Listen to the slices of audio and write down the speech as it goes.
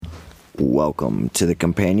Welcome to the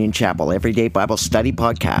Companion Chapel Everyday Bible Study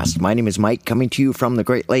Podcast. My name is Mike, coming to you from the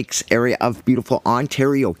Great Lakes area of beautiful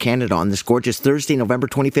Ontario, Canada, on this gorgeous Thursday, November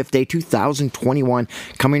 25th day, 2021.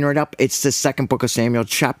 Coming right up, it's the second book of Samuel,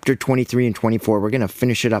 chapter 23 and 24. We're going to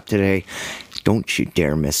finish it up today. Don't you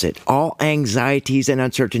dare miss it. All anxieties and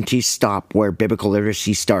uncertainties stop where biblical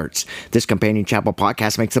literacy starts. This Companion Chapel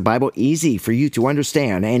podcast makes the Bible easy for you to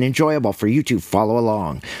understand and enjoyable for you to follow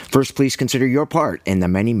along. First, please consider your part in the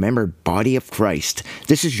many-membered body of Christ.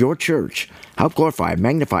 This is your church. Help glorify,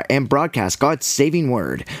 magnify, and broadcast God's saving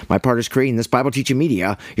word. My part is creating this Bible teaching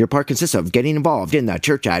media. Your part consists of getting involved in the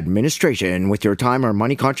church administration with your time or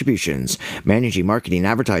money contributions, managing, marketing,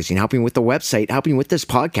 advertising, helping with the website, helping with this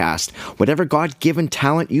podcast. Whatever God-given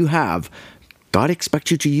talent you have, God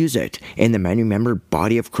expects you to use it in the many-membered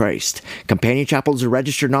body of Christ. Companion Chapel is a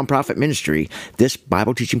registered nonprofit ministry. This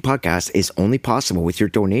Bible teaching podcast is only possible with your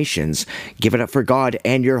donations. Give it up for God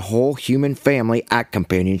and your whole human family at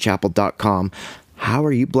companionchapel.com. How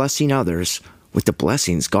are you blessing others with the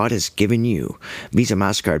blessings God has given you? Visa,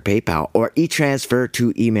 MasterCard, PayPal, or e-transfer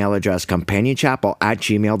to email address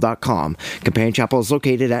companionchapel@gmail.com. Companion Chapel is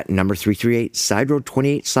located at number 338 Side Road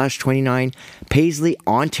 28/29, Paisley,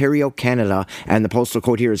 Ontario, Canada, and the postal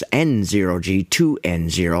code here is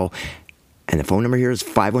N0G2N0. And the phone number here is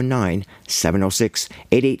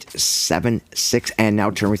 519-706-8876. And now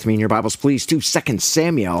turn with me in your Bibles, please, to 2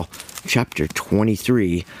 Samuel chapter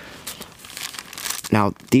 23.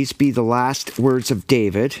 Now, these be the last words of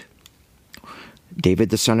David. David,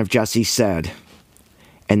 the son of Jesse, said,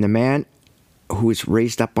 "And the man who is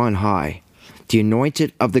raised up on high, the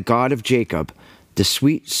anointed of the God of Jacob, the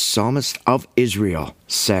sweet psalmist of Israel,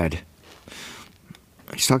 said."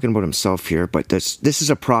 He's talking about himself here, but this is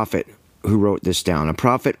a prophet who wrote this down. A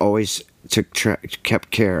prophet always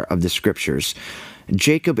kept care of the scriptures.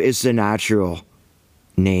 Jacob is the natural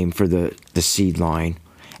name for the seed line,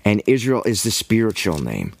 and Israel is the spiritual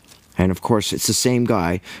name. And of course, it's the same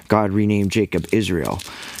guy. God renamed Jacob Israel.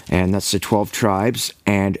 And that's the 12 tribes.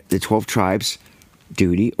 And the 12 tribes'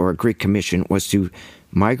 duty, or a great commission, was to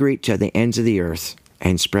migrate to the ends of the earth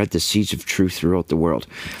and spread the seeds of truth throughout the world.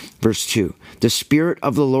 Verse 2, "The Spirit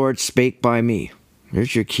of the Lord spake by me."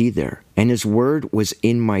 There's your key there. "And his word was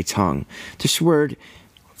in my tongue." This word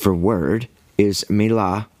for word is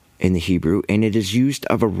milah in the Hebrew, and it is used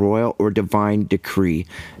of a royal or divine decree.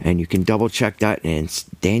 And you can double check that in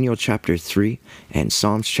Daniel chapter 3 and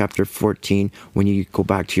Psalms chapter 14 when you go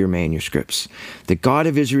back to your manuscripts. "The God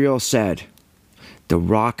of Israel said, the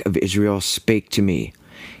rock of Israel spake to me.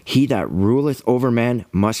 He that ruleth over men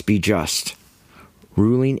must be just,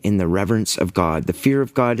 ruling in the reverence of God." The fear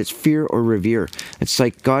of God is fear or revere. It's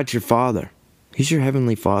like God's your father. He's your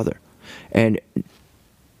heavenly father. And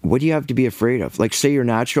what do you have to be afraid of? Like, say your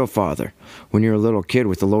natural father, when you're a little kid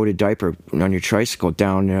with a loaded diaper on your tricycle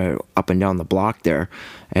down up and down the block there,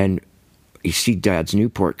 and you see Dad's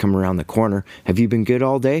Newport come around the corner. Have you been good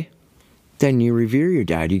all day? Then you revere your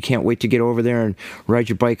dad. You can't wait to get over there and ride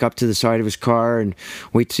your bike up to the side of his car and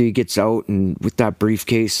wait till he gets out and with that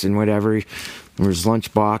briefcase and whatever, or his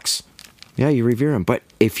lunchbox. Yeah, you revere him. But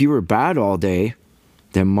if you were bad all day,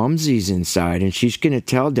 then Mumsy's inside, and she's going to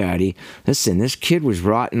tell Daddy, "Listen, this kid was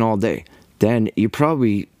rotten all day." Then you're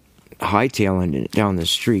probably hightailing it down the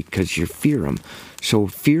street because you fear him. So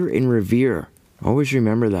fear and revere. Always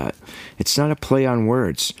remember that. It's not a play on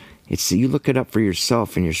words. It's you look it up for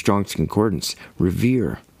yourself in your Strong's Concordance.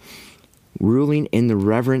 Revere. Ruling in the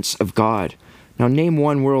reverence of God. Now name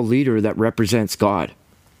one world leader that represents God.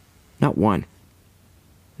 Not one.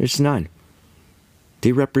 There's none.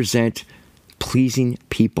 They represent pleasing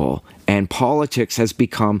people, and politics has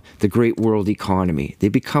become the great world economy. They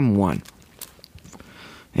become one.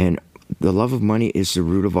 And the love of money is the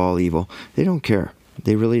root of all evil. They don't care.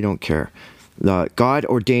 They really don't care. God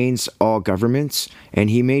ordains all governments,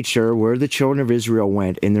 and he made sure where the children of Israel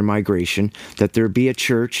went in their migration, that there be a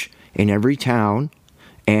church in every town,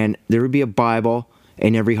 and there would be a Bible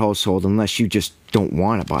in every household, unless you just don't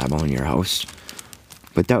want a Bible in your house.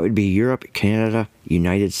 But that would be Europe, Canada,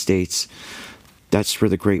 United States. That's where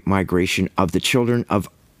the great migration of the children of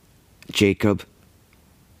Jacob,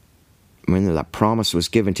 when that promise was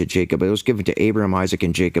given to Jacob, it was given to Abraham, Isaac,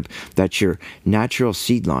 and Jacob, that your natural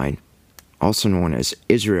seed line, also known as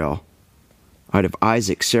Israel, out of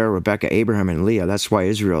Isaac, Sarah, Rebekah, Abraham, and Leah, that's why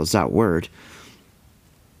Israel is that word,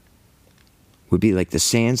 would be like the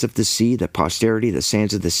sands of the sea, the posterity, the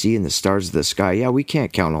sands of the sea, and the stars of the sky. Yeah, we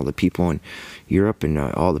can't count all the people in Europe and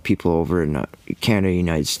all the people over in Canada,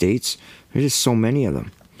 United States. There's just so many of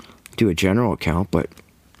them. Do a general account, but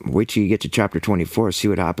wait till you get to chapter 24, see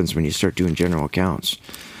what happens when you start doing general accounts.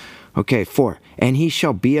 Okay, 4. And he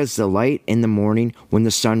shall be as the light in the morning when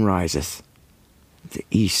the sun riseth. The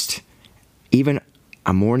east. Even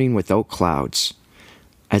a morning without clouds.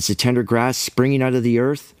 As the tender grass springing out of the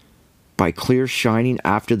earth by clear shining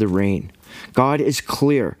after the rain. God is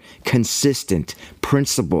clear, consistent,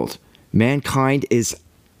 principled. Mankind is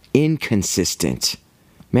inconsistent.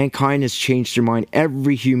 Mankind has changed their mind.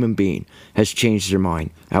 Every human being has changed their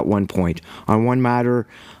mind at one point. On one matter,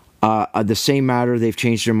 the same matter, they've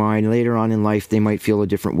changed their mind. Later on in life, they might feel a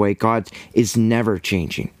different way. God is never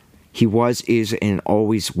changing. He was, is, and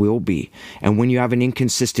always will be. And when you have an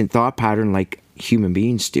inconsistent thought pattern like human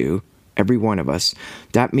beings do, every one of us,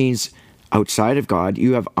 that means outside of God,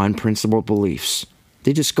 you have unprincipled beliefs.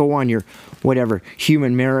 They just go on your whatever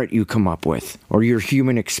human merit you come up with, or your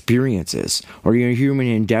human experiences, or your human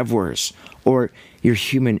endeavors, or your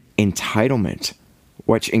human entitlement,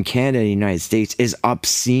 which in Canada and the United States is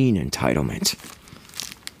obscene entitlement.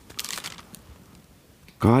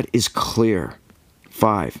 God is clear.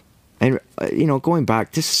 5. And, going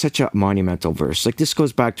back, this is such a monumental verse. Like, this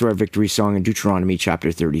goes back to our victory song in Deuteronomy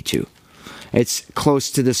chapter 32. It's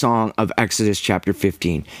close to the song of Exodus chapter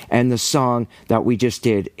 15 and the song that we just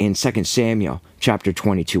did in 2 Samuel chapter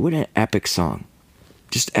 22. What an epic song.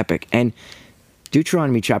 Just epic. And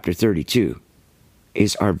Deuteronomy chapter 32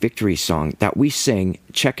 is our victory song that we sing.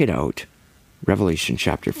 Check it out. Revelation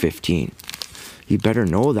chapter 15. You better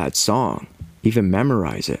know that song. Even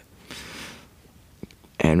memorize it.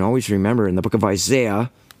 And always remember, in the book of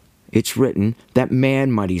Isaiah, it's written that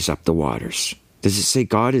man muddies up the waters. Does it say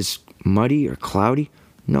God is muddy or cloudy?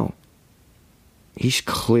 No. He's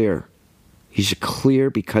clear. He's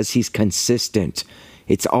clear because he's consistent.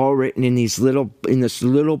 It's all written in this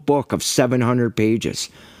little book of 700 pages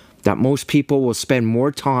that most people will spend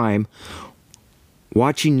more time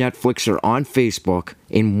watching Netflix or on Facebook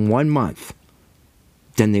in 1 month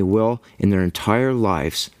than they will in their entire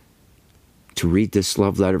lives to read this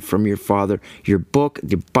love letter from your Father. Your book,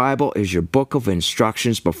 the Bible, is your book of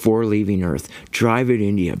instructions before leaving earth. Drive it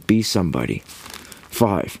into you. Be somebody.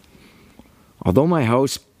 5. Although my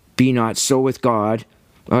house be not so with God.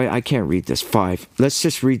 I can't read this. 5. Let's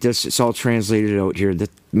just read this. It's all translated out here.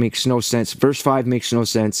 That makes no sense. Verse 5 makes no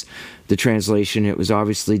sense. The translation, it was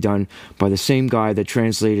obviously done by the same guy that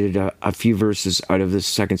translated a few verses out of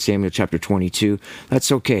this 2 Samuel chapter 22.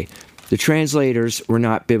 That's okay. The translators were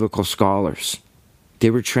not biblical scholars. They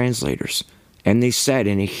were translators. And they said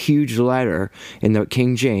in a huge letter in the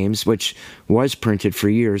King James, which was printed for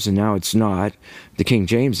years and now it's not, the King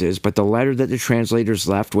James is, but the letter that the translators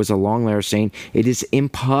left was a long letter saying it is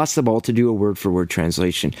impossible to do a word-for-word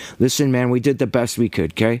translation. Listen, man, we did the best we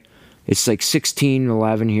could, okay? It's like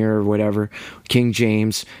 1611 here or whatever, King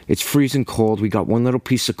James. It's freezing cold. We got one little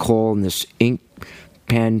piece of coal and this ink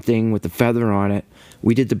pen thing with the feather on it.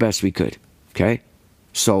 We did the best we could, okay?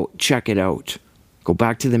 So check it out. Go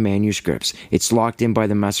back to the manuscripts. It's locked in by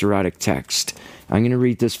the Masoretic text. I'm going to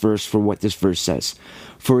read this verse for what this verse says.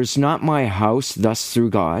 For is not my house thus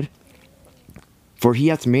through God? For he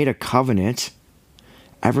hath made a covenant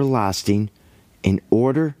everlasting in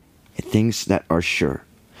order and things that are sure.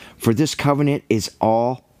 For this covenant is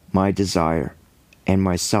all my desire and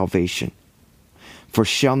my salvation. For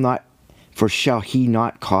shall he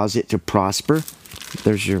not cause it to prosper?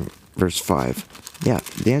 There's your verse 5. Yeah,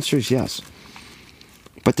 the answer is yes.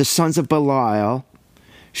 But the sons of Belial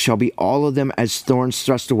shall be all of them as thorns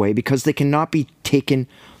thrust away, because they cannot be taken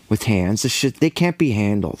with hands. They can't be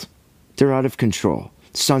handled. They're out of control.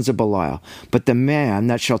 Sons of Belial. But the man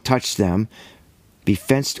that shall touch them be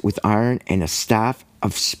fenced with iron and a staff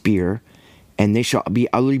of spear, and they shall be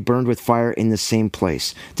utterly burned with fire in the same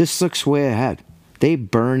place. This looks way ahead. They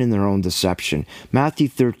burn in their own deception. Matthew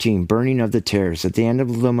 13, burning of the tares at the end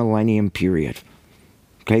of the millennium period.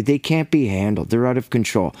 Okay, they can't be handled. They're out of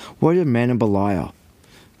control. What are men of Belial?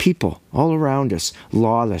 People all around us,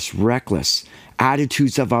 lawless, reckless,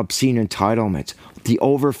 attitudes of obscene entitlement, the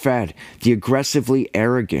overfed, the aggressively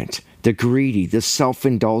arrogant, the greedy, the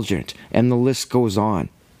self-indulgent, and the list goes on.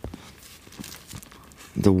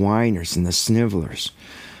 The whiners and the snivellers.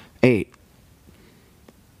 8.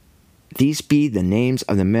 These be the names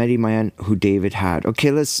of the mighty man who David had.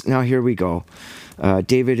 Okay, now here we go.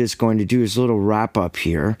 David is going to do his little wrap up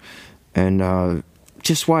here. And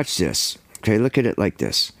just watch this. Okay, look at it like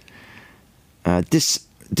this.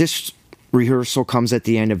 This rehearsal comes at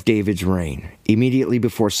the end of David's reign, immediately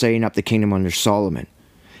before setting up the kingdom under Solomon.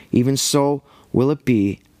 Even so will it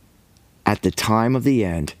be at the time of the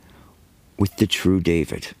end with the true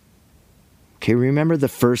David. Okay, remember the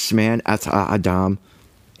first man, Adam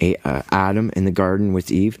in the garden with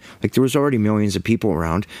Eve? Like, there was already millions of people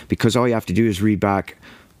around, because all you have to do is read back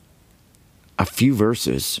a few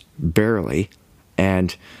verses, barely.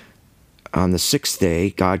 And on the sixth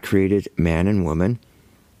day, God created man and woman,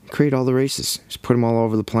 create all the races. Just put them all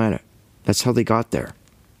over the planet. That's how they got there.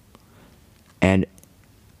 And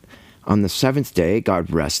on the seventh day,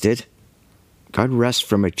 God rested. God rests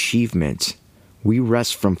from achievement. We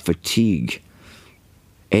rest from fatigue.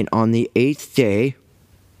 And on the eighth day,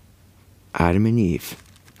 Adam and Eve.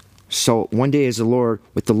 So one day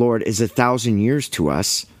with the Lord is 1,000 years to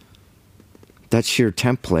us. That's your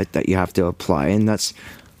template that you have to apply. And that's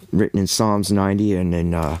written in Psalms 90 and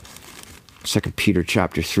in 2 Peter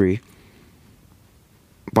chapter 3.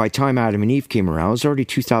 By the time Adam and Eve came around, it was already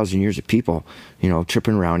 2,000 years of people,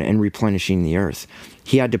 tripping around and replenishing the earth.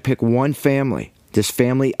 He had to pick one family, this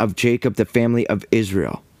family of Jacob, the family of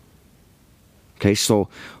Israel. Okay, so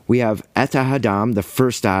we have Etahadam, the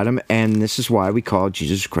first Adam, and this is why we call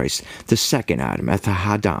Jesus Christ the second Adam,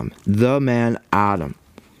 Etahadam, the man Adam.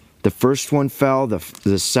 The first one fell, the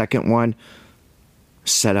second one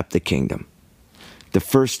set up the kingdom. The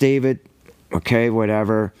first David, okay,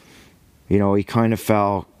 whatever, he kind of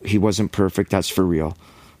fell. He wasn't perfect, that's for real.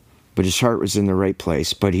 But his heart was in the right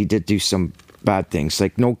place, but he did do some bad things.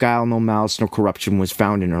 Like no guile, no malice, no corruption was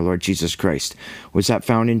found in our Lord Jesus Christ. Was that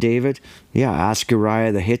found in David? Yeah, ask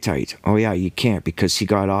Uriah the Hittite. Oh yeah, you can't because he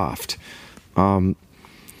got offed.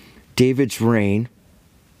 David's reign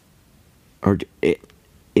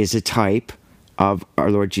is a type of our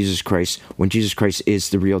Lord Jesus Christ, when Jesus Christ is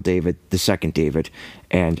the real David, the second David,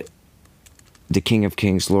 and the King of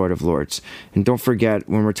Kings, Lord of Lords. And don't forget,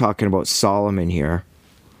 when we're talking about Solomon here,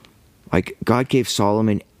 like God gave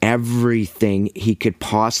Solomon everything he could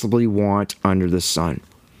possibly want under the sun.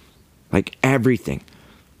 Like everything.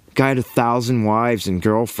 Guy had 1,000 wives and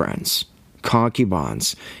girlfriends,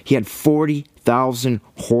 concubines. He had 40,000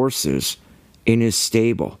 horses in his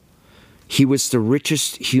stable. He was the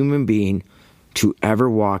richest human being to ever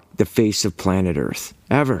walk the face of planet Earth.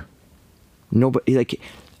 Ever. Nobody,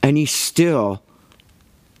 and he still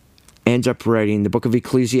ends up writing the book of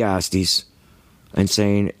Ecclesiastes and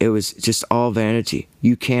saying it was just all vanity.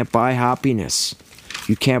 You can't buy happiness.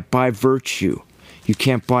 You can't buy virtue. You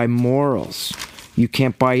can't buy morals. You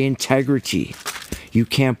can't buy integrity. You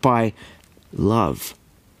can't buy love,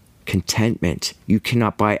 contentment. You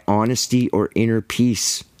cannot buy honesty or inner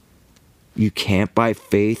peace. You can't buy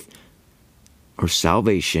faith or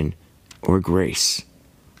salvation or grace.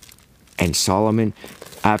 And Solomon,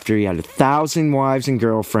 after he had 1,000 wives and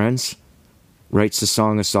girlfriends, writes the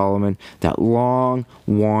Song of Solomon, that long,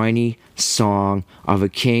 whiny song of a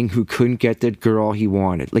king who couldn't get the girl he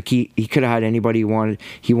wanted. Like he could have had anybody he wanted.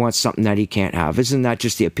 He wants something that he can't have. Isn't that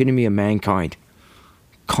just the epitome of mankind?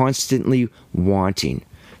 Constantly wanting.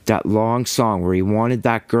 That long song where he wanted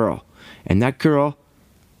that girl. And that girl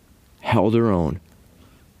held her own.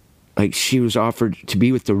 Like she was offered to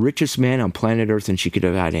be with the richest man on planet Earth and she could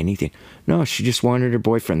have had anything. No, she just wanted her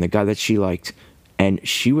boyfriend, the guy that she liked. And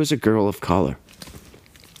she was a girl of color.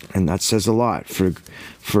 And that says a lot for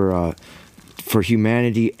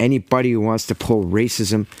humanity. Anybody who wants to pull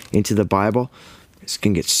racism into the Bible is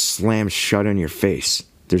going to get slammed shut on your face.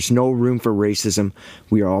 There's no room for racism.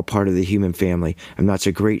 We are all part of the human family. And that's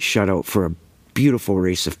a great shout out for a beautiful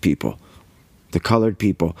race of people. The colored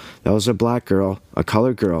people. That was a black girl, a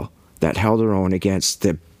colored girl, that held her own against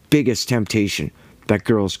the biggest temptation that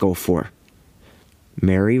girls go for.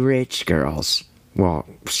 Marry rich girls. Well,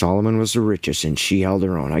 Solomon was the richest, and she held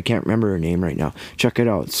her own. I can't remember her name right now. Check it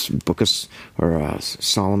out. It's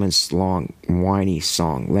Solomon's long, whiny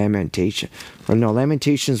song, Lamentation. Or no,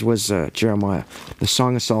 Lamentations was Jeremiah, the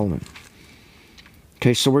Song of Solomon.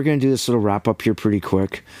 Okay, so we're going to do this little wrap up here pretty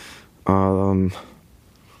quick. I'm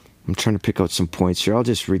trying to pick out some points here. I'll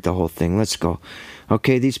just read the whole thing. Let's go.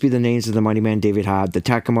 Okay, these be the names of the mighty man David had. The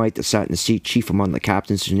Tachmonite that sat in the seat, chief among the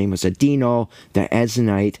captains. His name was Adino, the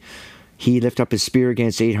Ezonite. He lifted up his spear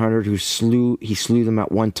against 800, he slew them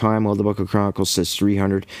at one time. Well, the book of Chronicles says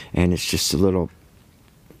 300, and it's just a little,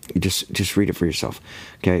 just read it for yourself.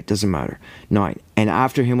 Okay, it doesn't matter. 9. And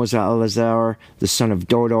after him was Eleazar, the son of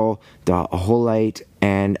Dodo, the Aholite,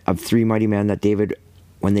 and of 3 mighty men that David,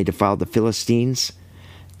 when they defiled the Philistines,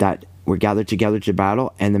 that were gathered together to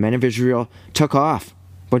battle, and the men of Israel took off.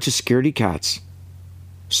 Bunch of scaredy cats.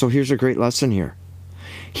 So here's a great lesson here.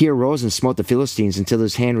 He arose and smote the Philistines until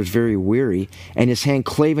his hand was very weary, and his hand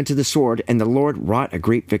clave unto the sword, and the Lord wrought a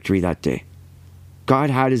great victory that day. God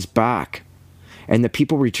had his back, and the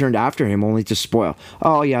people returned after him only to spoil.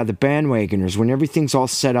 Oh yeah, the bandwagoners, when everything's all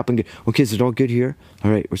set up and good. Okay, is it all good here?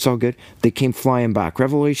 All right, it's all good. They came flying back.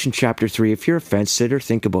 Revelation chapter 3, if you're a fence sitter,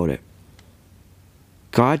 think about it.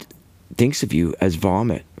 God thinks of you as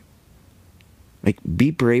vomit. Like, be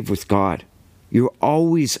brave with God. You're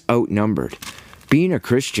always outnumbered. Being a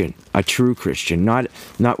Christian, a true Christian, not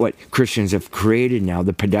what Christians have created now,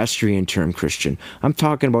 the pedestrian term Christian. I'm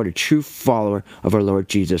talking about a true follower of our Lord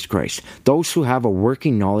Jesus Christ. Those who have a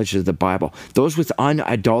working knowledge of the Bible. Those with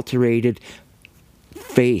unadulterated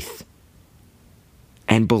faith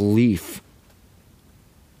and belief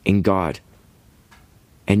in God.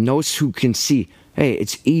 And those who can see, hey,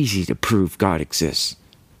 it's easy to prove God exists.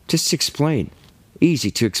 Just explain.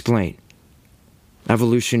 Easy to explain.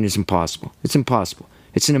 Evolution is impossible. It's impossible.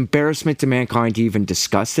 It's an embarrassment to mankind to even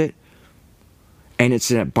discuss it. And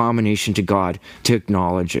it's an abomination to God to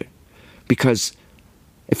acknowledge it. Because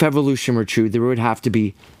if evolution were true, there would have to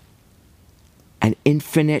be an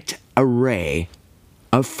infinite array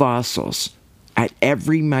of fossils at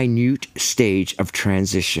every minute stage of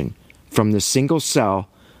transition, from the single cell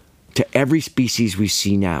to every species we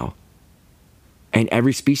see now, and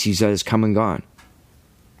every species that has come and gone.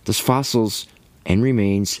 Those fossils and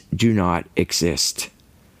remains do not exist.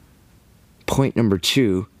 Point number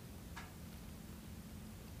 2,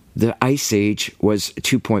 the Ice Age was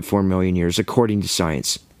 2.4 million years, according to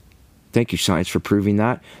science. Thank you, science, for proving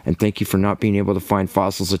that, and thank you for not being able to find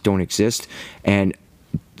fossils that don't exist, and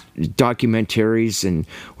documentaries and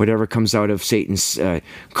whatever comes out of Satan's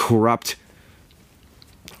corrupt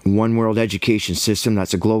one world education system.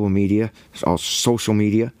 That's a global media, it's all social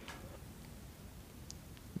media.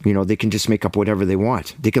 You know, they can just make up whatever they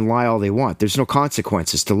want. They can lie all they want. There's no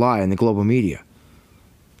consequences to lie in the global media.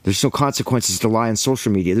 There's no consequences to lie on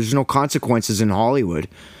social media. There's no consequences in Hollywood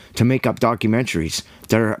to make up documentaries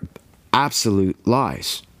that are absolute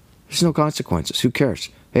lies. There's no consequences. Who cares?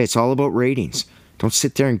 Hey, it's all about ratings. Don't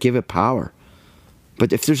sit there and give it power.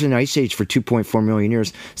 But if there's an ice age for 2.4 million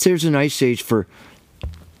years, say there's an ice age for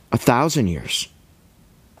 1,000 years.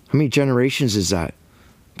 How many generations is that?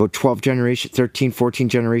 About 12 generations, 13, 14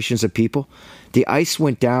 generations of people. The ice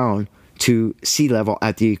went down to sea level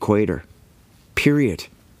at the equator. Period.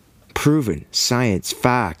 Proven. Science.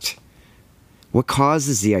 Fact. What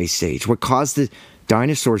causes the ice age? What caused the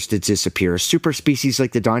dinosaurs to disappear? A super species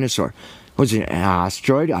like the dinosaur. Was it an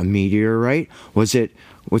asteroid? A meteorite? Was it,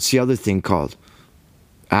 what's the other thing called?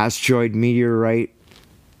 Asteroid, meteorite,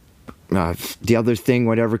 the other thing,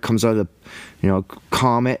 whatever comes out of the,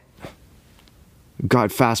 comet.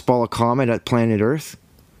 God fastball a comet at planet Earth?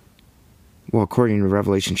 Well, according to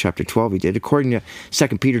Revelation chapter 12, he did. According to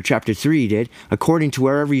 2 Peter chapter 3, he did. According to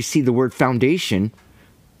wherever you see the word foundation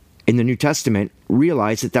in the New Testament,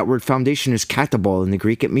 realize that word foundation is katabol in the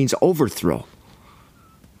Greek. It means overthrow.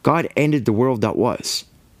 God ended the world that was.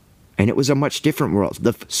 And it was a much different world.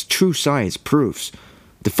 The true science proves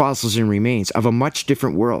the fossils and remains of a much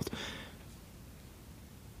different world.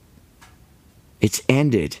 It's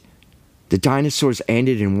ended. The dinosaurs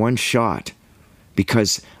ended in one shot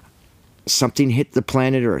because something hit the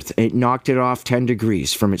planet Earth. It knocked it off 10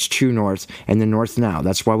 degrees from its true north and the north now.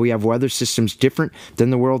 That's why we have weather systems different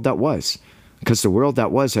than the world that was. Because the world that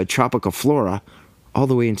was had tropical flora all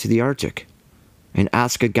the way into the Arctic. And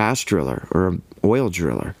ask a gas driller or an oil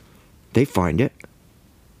driller. They find it.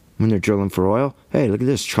 When they're drilling for oil, hey, look at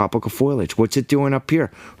this, tropical foliage. What's it doing up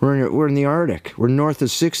here? We're in the Arctic. We're north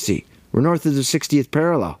of 60. We're north of the 60th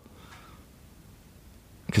parallel.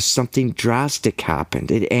 Because something drastic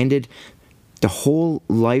happened. It ended the whole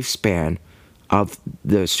lifespan of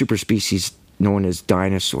the super species known as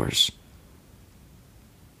dinosaurs.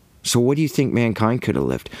 So what do you think mankind could have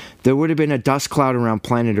lived? There would have been a dust cloud around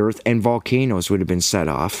planet Earth and volcanoes would have been set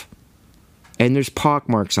off. And there's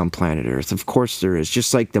pockmarks on planet Earth. Of course there is.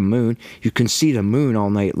 Just like the moon. You can see the moon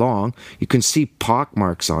all night long. You can see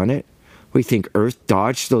pockmarks on it. What do you think? Earth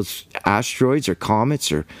dodged those asteroids or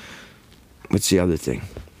comets or... What's the other thing?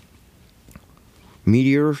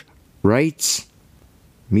 Meteorites?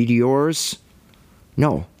 Meteors?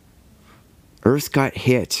 No. Earth got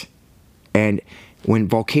hit. And when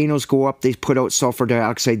volcanoes go up, they put out sulfur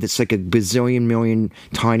dioxide that's like a bazillion million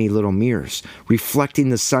tiny little mirrors, reflecting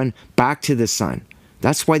the sun back to the sun.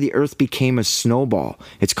 That's why the Earth became a snowball.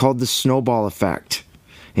 It's called the snowball effect.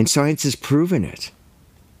 And science has proven it.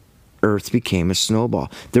 Earth became a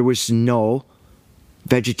snowball. There was no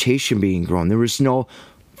vegetation being grown. There was no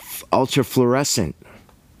ultrafluorescence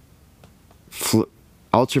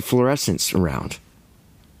around.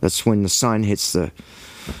 That's when the sun hits the...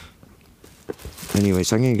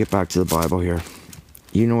 Anyways, I'm going to get back to the Bible here.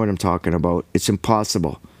 You know what I'm talking about. It's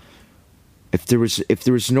impossible. If there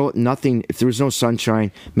was no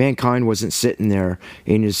sunshine, mankind wasn't sitting there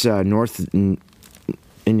in his northern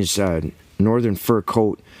fur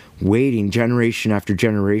coat, waiting generation after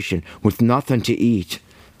generation with nothing to eat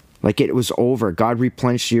Like it was over. God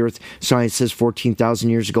replenished the earth. Science says 14,000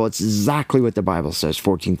 years ago. It's exactly what the Bible says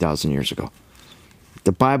 14,000 years ago.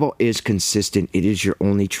 The Bible is consistent. It is your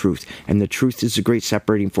only truth. And the truth is the great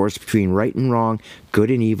separating force between right and wrong, good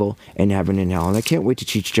and evil, and heaven and hell. And I can't wait to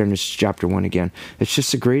teach Genesis chapter 1 again. It's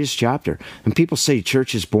just the greatest chapter. And people say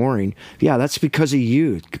church is boring. Yeah, that's because of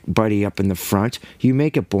you, buddy, up in the front. You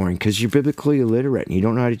make it boring because you're biblically illiterate and you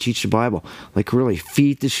don't know how to teach the Bible. Like really,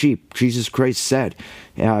 feed the sheep. Jesus Christ said.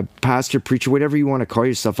 Pastor, preacher, whatever you want to call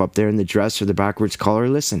yourself up there in the dress or the backwards collar,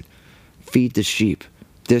 listen. Feed the sheep.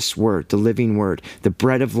 This word, the living word, the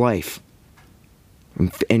bread of life,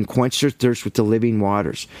 and quench their thirst with the living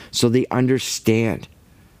waters, so they understand.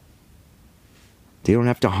 They don't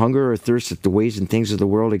have to hunger or thirst at the ways and things of the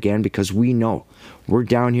world again, because we know we're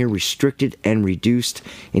down here restricted and reduced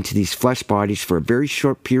into these flesh bodies for a very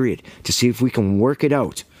short period to see if we can work it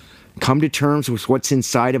out, come to terms with what's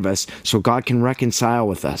inside of us so God can reconcile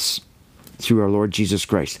with us through our Lord Jesus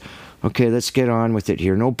Christ. Okay, let's get on with it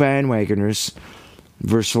here. No bandwagoners.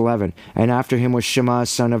 Verse 11, and after him was Shema,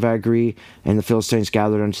 son of Agri, and the Philistines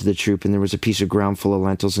gathered unto the troop, and there was a piece of ground full of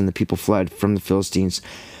lentils, and the people fled from the Philistines.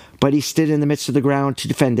 But he stood in the midst of the ground to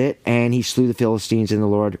defend it, and he slew the Philistines, and the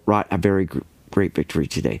Lord wrought a very great victory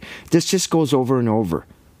today. This just goes over and over.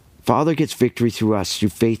 Father gets victory through us, through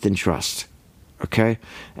faith and trust. Okay?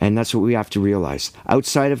 And that's what we have to realize.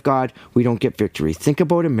 Outside of God, we don't get victory. Think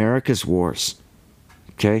about America's wars.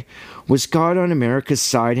 Okay? Was God on America's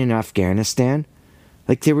side in Afghanistan?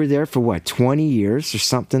 Like they were there for what, 20 years or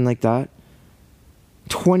something like that?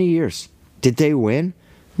 20 years. Did they win?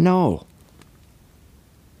 No.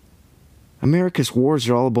 America's wars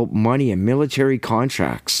are all about money and military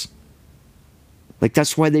contracts. Like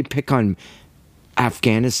that's why they pick on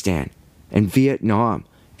Afghanistan and Vietnam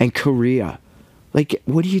and Korea. Like,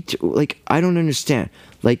 what do you do? Like, I don't understand.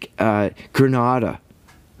 Like, Grenada.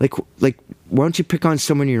 Like, why don't you pick on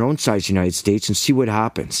someone your own size, United States, and see what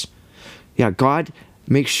happens? Yeah, God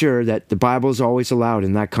make sure that the Bible is always allowed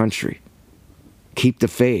in that country. Keep the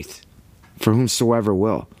faith for whomsoever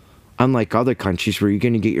will. Unlike other countries where you're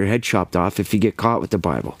going to get your head chopped off if you get caught with the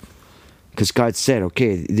Bible. Because God said,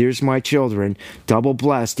 okay, there's my children, double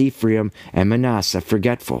blessed, Ephraim and Manasseh,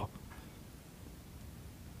 forgetful.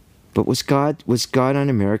 But was God on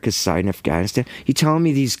America's side in Afghanistan? You telling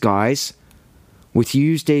me these guys with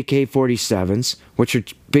used AK-47s, which are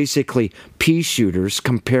basically pea shooters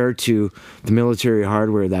compared to the military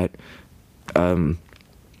hardware that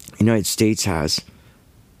United States has,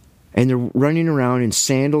 and they're running around in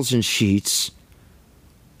sandals and sheets,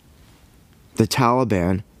 the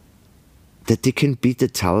Taliban, that they can beat the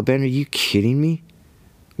Taliban? Are you kidding me?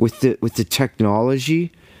 With the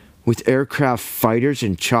technology, with aircraft fighters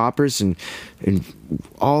and choppers and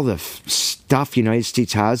all the stuff United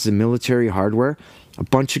States has, the military hardware, a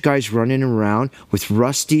bunch of guys running around with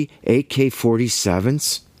rusty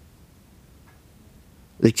AK-47s.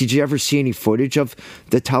 Like, did you ever see any footage of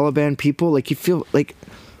the Taliban people? Like, you feel like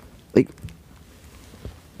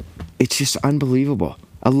it's just unbelievable.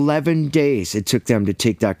 11 days it took them to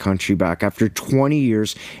take that country back after 20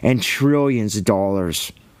 years and trillions of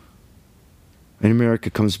dollars. And America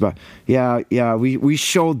comes back. Yeah, we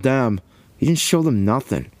showed them. You didn't show them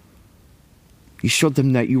nothing. You showed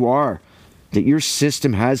them that that your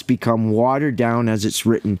system has become watered down as it's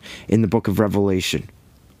written in the book of Revelation.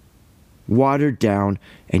 Watered down,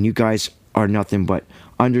 and you guys are nothing but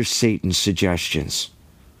under Satan's suggestions.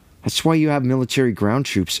 That's why you have military ground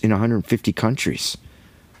troops in 150 countries.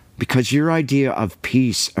 Because your idea of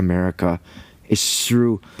peace, America, is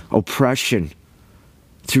through oppression,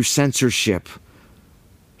 through censorship,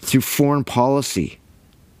 through foreign policy,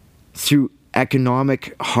 through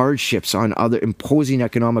economic hardships on imposing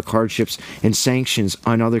economic hardships and sanctions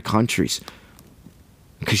on other countries.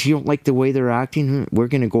 Because you don't like the way they're acting, we're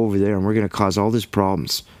going to go over there and we're going to cause all these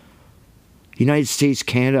problems. United States,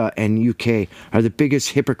 Canada, and UK are the biggest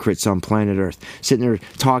hypocrites on planet Earth, sitting there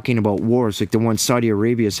talking about wars like the one Saudi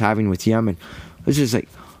Arabia is having with Yemen. It's just like,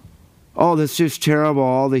 oh, that's just terrible,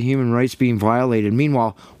 all the human rights being violated.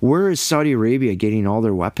 Meanwhile, where is Saudi Arabia getting all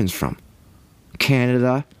their weapons from?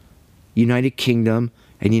 Canada, United Kingdom,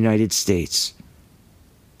 and United States.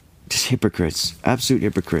 Just hypocrites. Absolute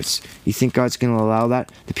hypocrites. You think God's going to allow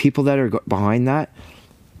that? The people that are behind that,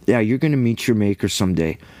 yeah, you're going to meet your maker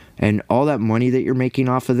someday. And all that money that you're making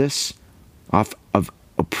off of this, off of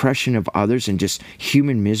oppression of others and just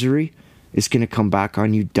human misery, is going to come back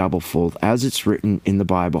on you doublefold, as it's written in the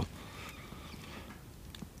Bible.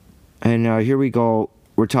 And here we go.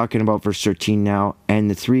 We're talking about verse 13 now.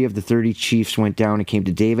 And the 3 of the 30 chiefs went down and came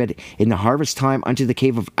to David in the harvest time unto the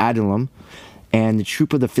cave of Adullam. and the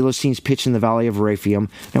troop of the Philistines pitched in the valley of Rephaim.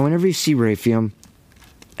 Now, whenever you see Rephaim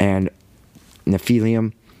and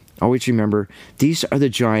Nephilim, always remember, these are the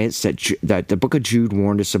giants that the book of Jude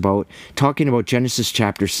warned us about, talking about Genesis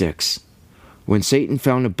chapter 6. When Satan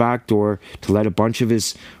found a back door to let a bunch of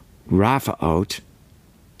his Rapha out,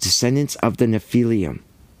 descendants of the Nephilim.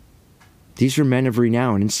 These were men of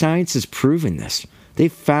renown, and science has proven this. They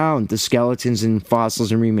found the skeletons and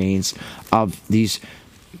fossils and remains of these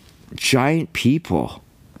giant people.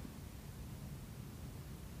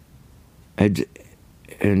 And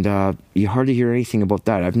you hardly hear anything about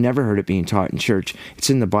that. I've never heard it being taught in church. It's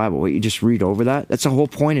in the Bible. What, you just read over that? That's the whole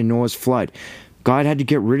point of Noah's flood. God had to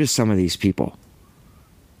get rid of some of these people.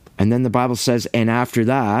 And then the Bible says, and after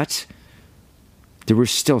that, there were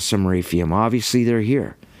still some Rephaim. Obviously, they're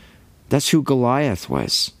here. That's who Goliath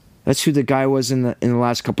was. That's who the guy was in the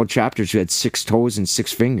last couple of chapters who had 6 toes and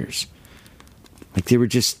 6 fingers. Like, they were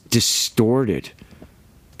just distorted.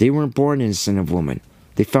 They weren't born innocent of woman.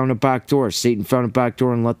 They found a back door. Satan found a back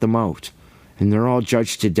door and let them out. And they're all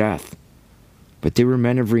judged to death. But they were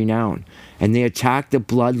men of renown. And they attacked the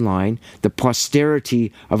bloodline, the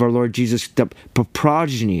posterity of our Lord Jesus, the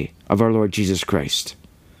progeny of our Lord Jesus Christ.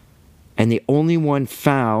 And the only one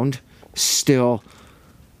found still,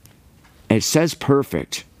 and it says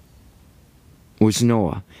perfect, was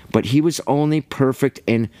Noah. But he was only perfect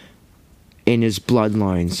in his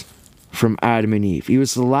bloodlines from Adam and Eve. He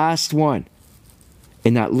was the last one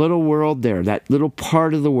in that little world there, that little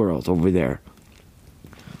part of the world over there.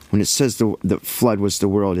 When it says the flood was the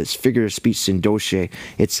world, it's figure of speech syndoche.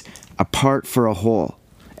 It's a part for a whole.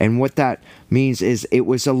 And what that means is it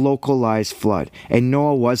was a localized flood. And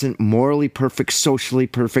Noah wasn't morally perfect, socially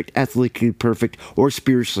perfect, ethically perfect, or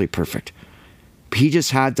spiritually perfect. He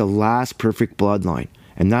just had the last perfect bloodline.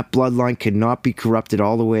 And that bloodline could not be corrupted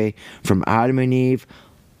all the way from Adam and Eve,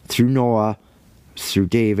 through Noah, through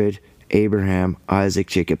David, Abraham, Isaac,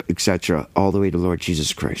 Jacob, etc., all the way to Lord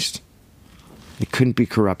Jesus Christ. It couldn't be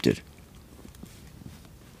corrupted.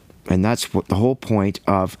 And that's what the whole point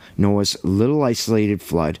of Noah's little isolated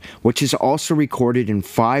flood, which is also recorded in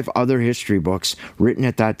 5 other history books written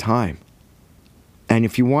at that time. And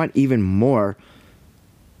if you want even more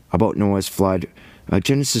about Noah's flood,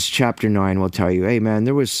 Genesis chapter 9 will tell you, hey man,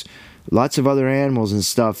 there was lots of other animals and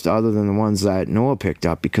stuff other than the ones that Noah picked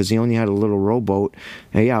up, because he only had a little rowboat.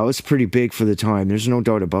 And yeah, it was pretty big for the time. There's no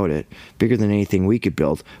doubt about it. Bigger than anything we could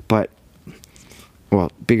build. But well,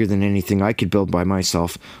 bigger than anything I could build by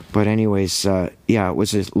myself. But anyways, yeah, it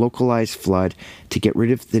was a localized flood to get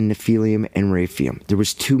rid of the Nephilim and Rephaim. There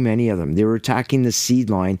was too many of them. They were attacking the seed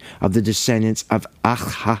line of the descendants of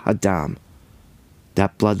Ahadam,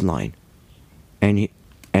 that bloodline. And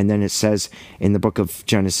then it says in the book of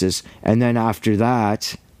Genesis, and then after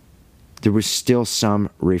that, there was still some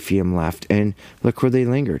Rephaim left. And look where they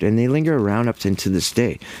lingered. And they linger around up into this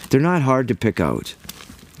day. They're not hard to pick out.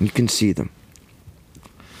 You can see them.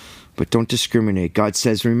 But don't discriminate. God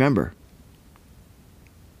says, remember,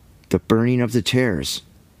 the burning of the tares.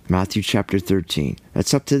 Matthew chapter 13.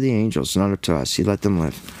 That's up to the angels, not up to us. He let them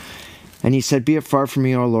live. And he said, be it far from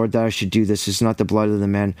me, O Lord, that I should do this. It's not the blood of the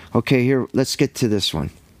men. Okay, here, let's get to this one.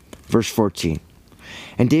 Verse 14.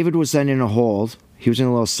 And David was then in a hold. He was in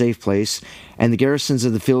a little safe place. And the garrisons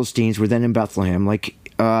of the Philistines were then in Bethlehem. Like,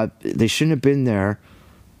 they shouldn't have been there.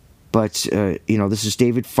 But, this is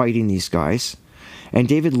David fighting these guys. And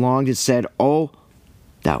David longed and said, oh,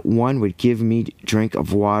 that one would give me drink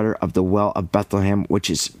of water of the well of Bethlehem, which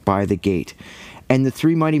is by the gate. And the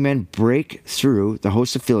 3 mighty men brake through the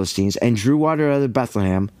host of Philistines and drew water out of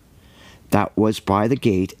Bethlehem that was by the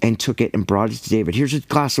gate, and took it and brought it to David. Here's a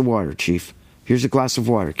glass of water, chief. Here's a glass of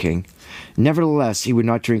water, king. Nevertheless, he would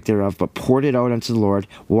not drink thereof, but poured it out unto the Lord.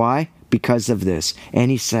 Why? Because of this.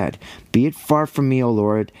 And he said, be it far from me, O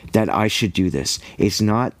Lord, that I should do this. Is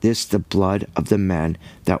not this the blood of the men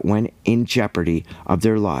that went in jeopardy of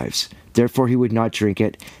their lives? Therefore he would not drink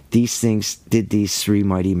it. These things did these 3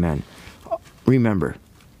 mighty men. Remember,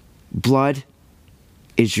 blood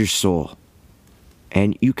is your soul.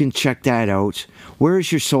 And you can check that out. Where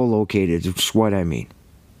is your soul located? That's what I mean.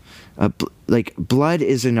 Blood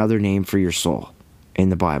is another name for your soul in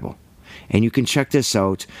the Bible. And you can check this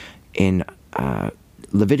out in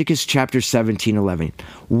Leviticus chapter 17:11.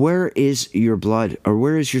 Where is your blood, or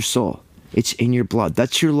where is your soul? It's in your blood.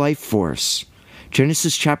 That's your life force.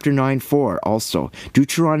 Genesis chapter 9:4 also.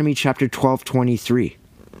 Deuteronomy chapter 12:23.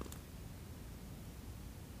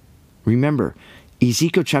 Remember,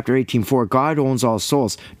 Ezekiel chapter 18:4, God owns all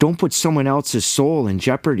souls. Don't put someone else's soul in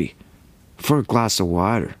jeopardy for a glass of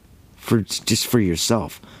water, just for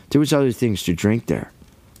yourself. There was other things to drink there.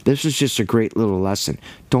 This is just a great little lesson.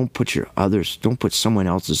 Don't put someone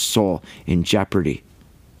else's soul in jeopardy.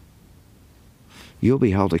 You'll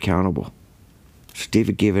be held accountable. So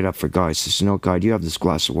David gave it up for God. He says, no, God, you have this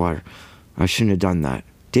glass of water. I shouldn't have done that.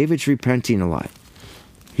 David's repenting a lot.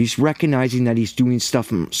 He's recognizing that he's doing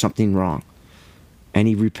something wrong. And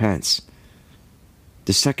he repents.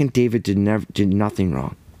 The second David did nothing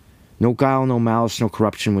wrong. No guile, no malice, no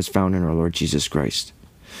corruption was found in our Lord Jesus Christ.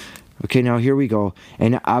 Okay, now here we go.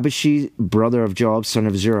 And Abishai, brother of Joab, son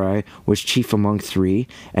of Zeruiah, was chief among 3,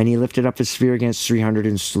 and he lifted up his spear against 300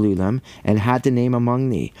 and slew them, and had the name among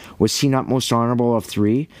thee. Was he not most honorable of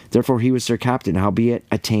 3? Therefore he was their captain, howbeit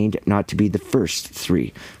attained not to be the first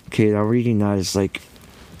 3. Okay, now reading that is like,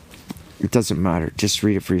 it doesn't matter. Just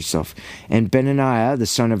read it for yourself. And Benaniah, the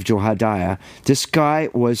son of Jehoiada, this guy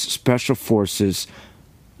was special forces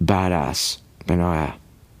badass. Benaiah.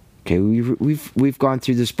 Okay, we've gone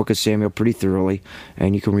through this book of Samuel pretty thoroughly,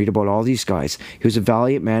 and you can read about all these guys. He was a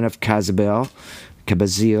valiant man of Kabzeel,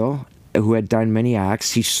 who had done many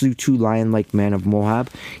acts. He slew 2 lion-like men of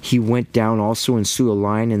Moab. He went down also and slew a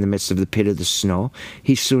lion in the midst of the pit of the snow.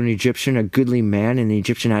 He slew an Egyptian, a goodly man, and the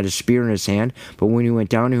Egyptian had a spear in his hand. But when he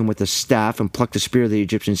went down to him with a staff and plucked the spear of the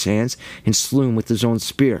Egyptian's hands and slew him with his own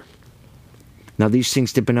spear. Now these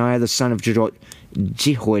things did Benaiah the son of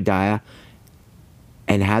Jehoiada,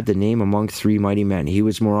 and had the name among 3 mighty men. He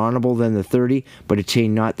was more honorable than the 30, but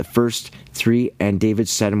attained not the first 3, and David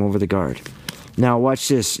set him over the guard. Now watch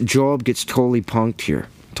this. Joab gets totally punked here.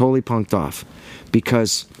 Totally punked off.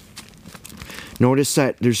 Because notice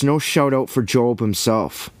that there's no shout out for Joab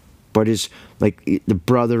himself, but is like the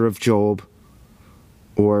brother of Joab,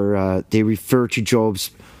 or they refer to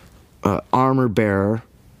Job's armor bearer,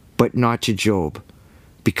 but not to Joab.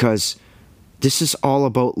 Because this is all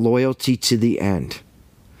about loyalty to the end.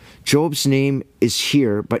 Job's name is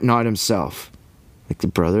here, but not himself. Like the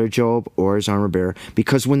brother of Job or his armor bearer.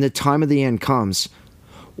 Because when the time of the end comes,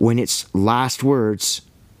 when it's last words,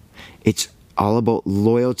 it's all about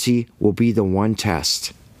loyalty will be the one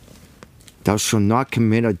test. Thou shalt not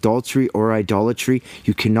commit adultery or idolatry.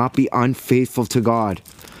 You cannot be unfaithful to God.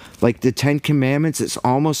 Like the 10 commandments, it's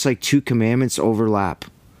almost like 2 commandments overlap.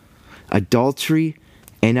 Adultery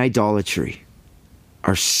and idolatry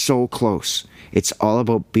are so close. It's all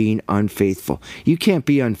about being unfaithful. You can't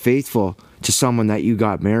be unfaithful to someone that you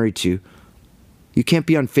got married to. You can't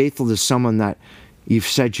be unfaithful to someone that you've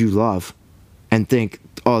said you love and think,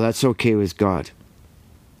 oh, that's okay with God.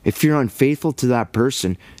 If you're unfaithful to that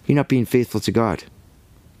person, you're not being faithful to God.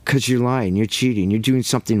 Because you're lying, you're cheating, you're doing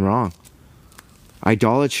something wrong.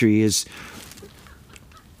 Idolatry is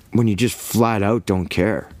when you just flat out don't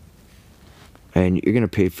care. And you're going to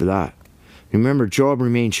pay for that. Remember, Joab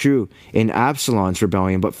remained true in Absalom's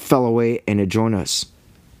rebellion, but fell away in Adonijah's.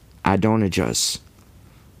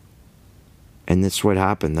 And that's what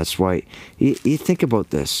happened. That's why, you think about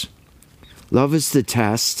this. Love is the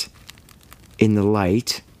test in the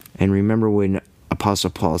light. And remember when Apostle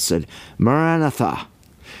Paul said, Maranatha,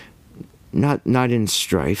 not in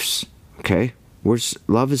strifes, okay?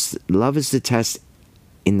 Love is the test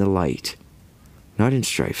in the light, not in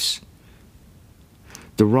strifes.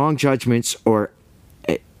 The wrong judgments or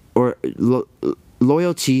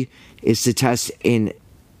loyalty is the test in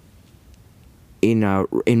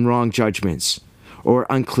wrong judgments, or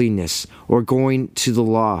uncleanness, or going to the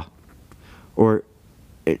law, or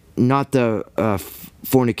not the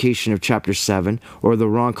fornication of chapter 7, or the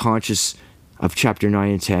wrong conscience of chapter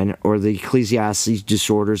 9 and 10, or the Ecclesiastes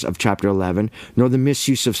disorders of chapter 11, nor the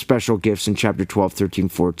misuse of special gifts in chapter 12, 13,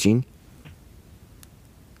 14.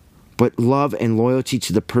 But love and loyalty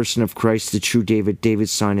to the person of Christ, the true David,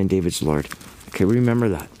 David's son and David's Lord. Okay, remember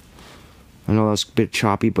that. I know that's a bit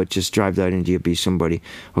choppy, but just drive that into you, be somebody.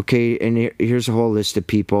 Okay, and here's a whole list of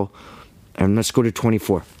people. And let's go to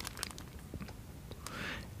 24.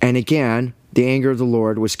 And again, the anger of the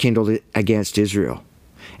Lord was kindled against Israel.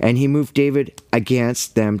 And he moved David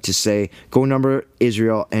against them to say, go number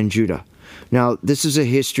Israel and Judah. Now, this is a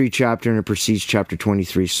history chapter and it precedes chapter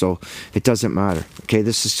 23, so it doesn't matter. Okay,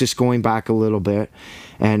 this is just going back a little bit.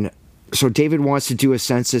 And so David wants to do a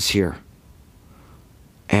census here.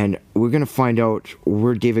 And we're going to find out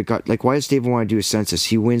where David got, like, why does David want to do a census?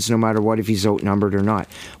 He wins no matter what if he's outnumbered or not.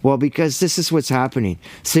 Well, because this is what's happening.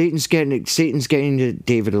 Satan's getting to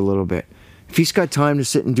David a little bit. If he's got time to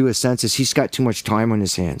sit and do a census, he's got too much time on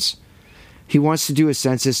his hands. He wants to do a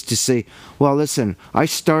census to say, well, listen, I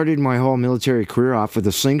started my whole military career off with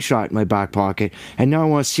a slingshot in my back pocket, and now I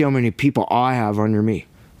want to see how many people I have under me.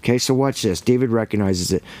 Okay, so watch this. David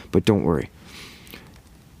recognizes it, but don't worry.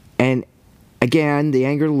 And Again, the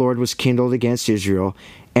anger of the Lord was kindled against Israel,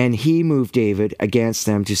 and he moved David against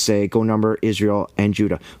them to say, go number Israel and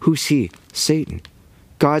Judah. Who's he? Satan.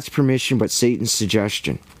 God's permission, but Satan's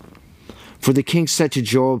suggestion. For the king said to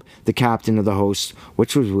Joab, the captain of the host,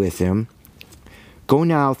 which was with him, go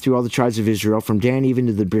now through all the tribes of Israel, from Dan even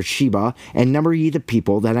to the Beersheba, and number ye the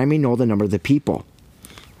people, that I may know the number of the people.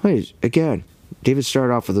 Again, David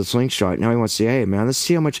started off with a slingshot. Now he wants to say, hey man, let's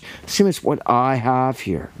see how much what I have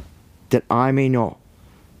here, that I may know.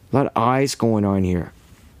 A lot of eyes going on here.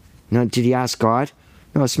 Now, did he ask God?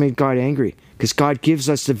 No, it's made God angry, because God gives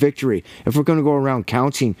us the victory. If we're going to go around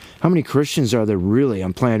counting, how many Christians are there really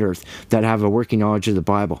on planet Earth that have a working knowledge of the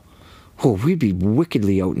Bible? Oh, we'd be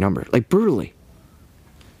wickedly outnumbered, like brutally.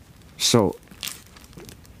 So,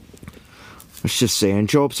 let's just say, and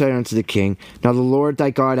Joab said unto the king, now the Lord thy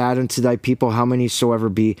God add unto thy people how many soever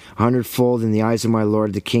be 100-fold in the eyes of my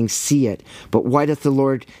Lord the king see it. But why doth the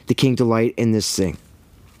Lord the king delight in this thing?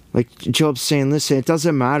 Like Job's saying, listen, it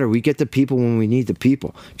doesn't matter. We get the people when we need the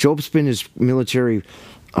people. Job's been his military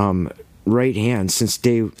right hand since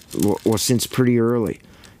since pretty early.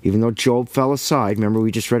 Even though Job fell aside, remember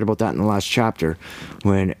we just read about that in the last chapter,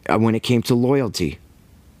 when it came to loyalty.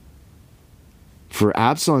 For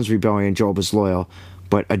Absalom's rebellion, Job was loyal,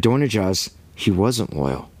 but Adonijah's, he wasn't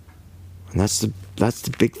loyal. And that's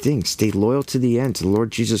the big thing. Stay loyal to the end, to the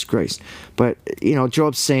Lord Jesus Christ. But,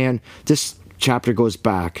 Job's saying, this chapter goes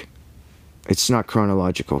back. It's not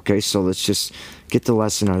chronological, okay? So let's just get the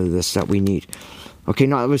lesson out of this that we need. Okay,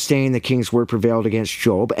 notwithstanding the king's word prevailed against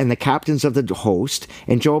Job, and the captains of the host,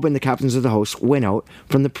 and Job and the captains of the host went out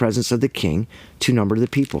from the presence of the king to number the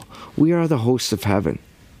people. We are the hosts of heaven.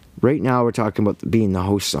 Right now we're talking about being the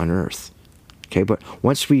hosts on earth. Okay, but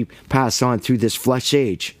once we pass on through this flesh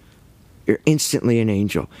age, you're instantly an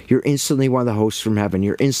angel. You're instantly one of the hosts from heaven.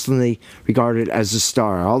 You're instantly regarded as a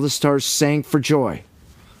star. All the stars sang for joy.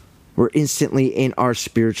 We're instantly in our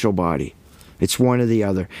spiritual body. It's one or the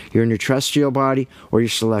other. You're in your terrestrial body or your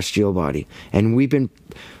celestial body. And we've been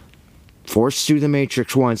forced through the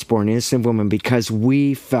matrix once, born innocent woman, because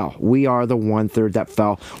we fell. We are the 1/3 that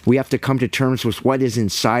fell. We have to come to terms with what is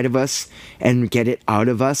inside of us and get it out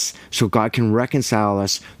of us so God can reconcile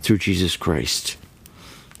us through Jesus Christ.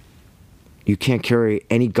 You can't carry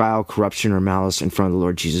any guile, corruption, or malice in front of the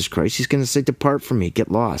Lord Jesus Christ. He's going to say, depart from me,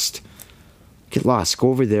 get lost. Get lost, go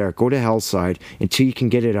over there, go to hellside until you can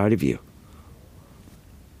get it out of you.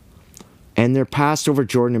 And there passed over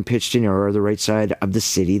Jordan and pitched in Ur, the right side of the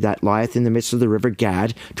city that lieth in the midst of the river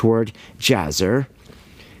Gad, toward Jazer.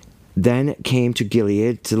 Then came to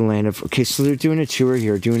Gilead, to the land of... Okay, so they're doing a tour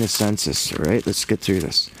here, doing a census, all right? Let's get through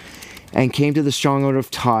this. And came to the stronghold of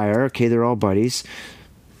Tyre. Okay, they're all buddies.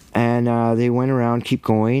 And they went around, keep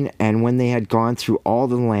going. And when they had gone through all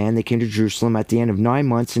the land, they came to Jerusalem at the end of 9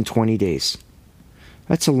 months and 20 days.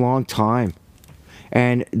 That's a long time.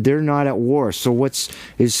 And they're not at war. So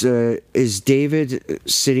is David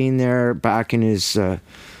sitting there back in his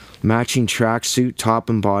matching tracksuit, top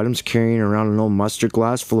and bottoms, carrying around an old mustard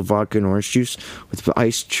glass full of vodka and orange juice with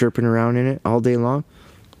ice chirping around in it all day long?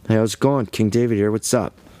 Hey, how's it going? King David here. What's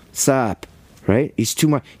up? What's up? Right? He's too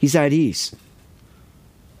much. He's at ease.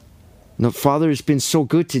 The Father has been so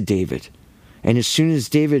good to David. And as soon as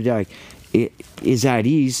David is at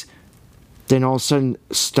ease, then all of a sudden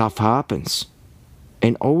stuff happens.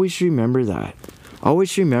 And always remember that.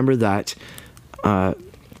 Always remember that God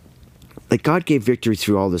gave victory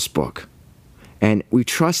through all this book. And we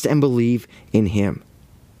trust and believe in Him.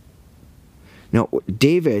 Now,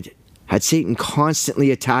 David had Satan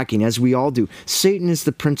constantly attacking, as we all do. Satan is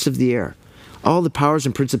the prince of the air. All the powers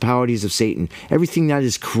and principalities of Satan. Everything that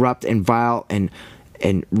is corrupt and vile and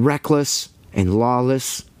reckless and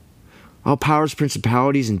lawless. All powers,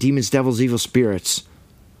 principalities, and demons, devils, evil spirits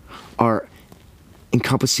are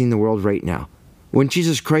encompassing the world right now. When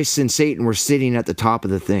Jesus Christ and Satan were sitting at the top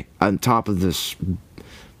of the thing, on top of this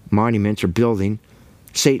monument or building,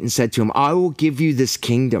 Satan said to him, I will give you this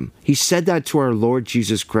kingdom. He said that to our Lord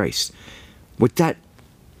Jesus Christ. What that,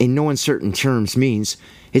 in no uncertain terms, means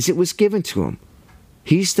is it was given to him.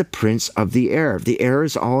 He's the prince of the air. The air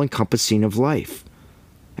is all-encompassing of life.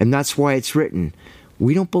 And that's why it's written,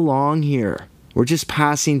 we don't belong here. We're just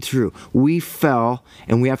passing through. We fell,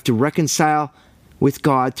 and we have to reconcile with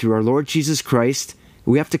God through our Lord Jesus Christ.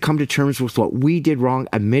 We have to come to terms with what we did wrong,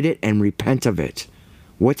 admit it, and repent of it.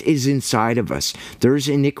 What is inside of us? There's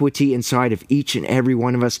iniquity inside of each and every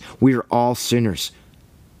one of us. We are all sinners.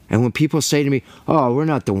 And when people say to me, oh, we're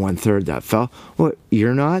not the 1/3 that fell. Well,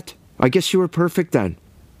 you're not? I guess you were perfect then.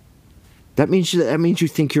 That means you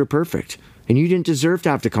think you're perfect. And you didn't deserve to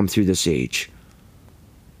have to come through this age.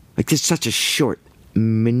 Like, this is such a short,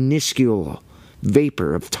 minuscule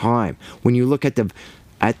vapor of time. When you look at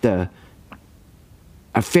the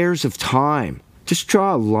affairs of time, just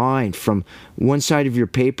draw a line from one side of your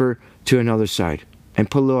paper to another side and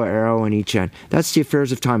put a little arrow on each end. That's the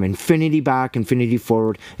affairs of time. Infinity back, infinity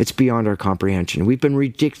forward. It's beyond our comprehension. We've been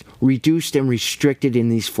reduced and restricted in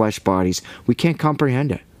these flesh bodies. We can't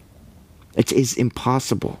comprehend it. It is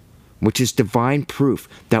impossible, which is divine proof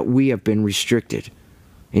that we have been restricted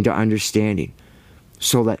into understanding,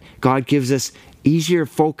 so that God gives us easier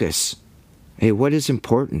focus. Hey, what is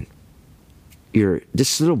important?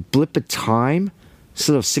 This little blip of time, this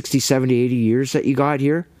little 60, 70, 80 years that you got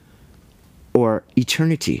here, or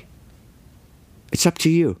eternity. It's up to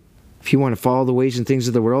you. If you want to follow the ways and things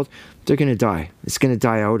of the world, they're going to die. It's going to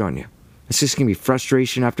die out on you. It's just going to be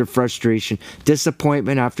frustration after frustration,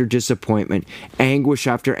 disappointment after disappointment, anguish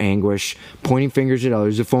after anguish, pointing fingers at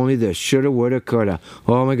others. If only this, shoulda, woulda, coulda.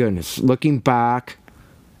 Oh my goodness. Looking back,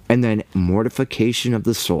 and then mortification of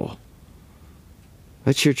the soul.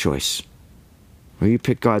 That's your choice. Or you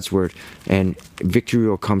pick God's word, and victory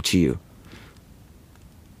will come to you.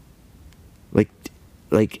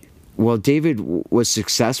 Well, David was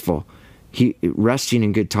successful. He resting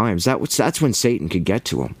in good times. That's when Satan could get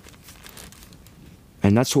to him.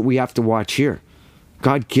 And that's what we have to watch here.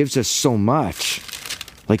 God gives us so much.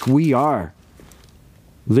 Like we are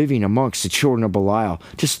living amongst the children of Belial.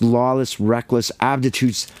 Just lawless, reckless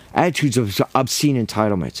attitudes of obscene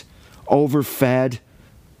entitlement. Overfed,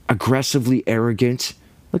 aggressively arrogant.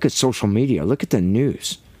 Look at social media. Look at the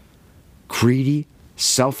news. Greedy,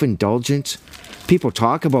 self-indulgent. People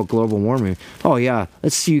talk about global warming. Oh yeah,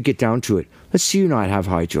 let's see you get down to it. Let's see you not have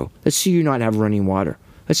hydro. Let's see you not have running water.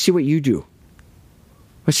 Let's see what you do.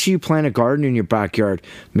 Let's see you plant a garden in your backyard,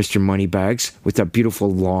 Mr. Moneybags, with that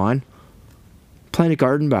beautiful lawn. Plant a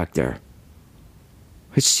garden back there.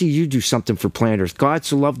 Let's see you do something for planet Earth. God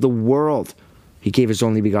so loved the world, He gave His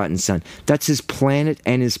only begotten Son. That's His planet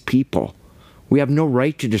and His people. We have no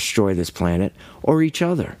right to destroy this planet or each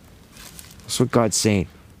other. That's what God's saying.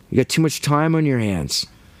 You got too much time on your hands.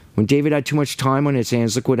 When David had too much time on his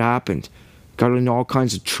hands, look what happened. Got into all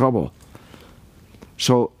kinds of trouble.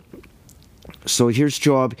 So here's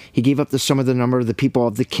Joab. He gave up the sum of the number of the people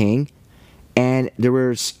of the king. And there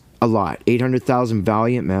was a lot. 800,000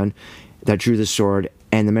 valiant men that drew the sword.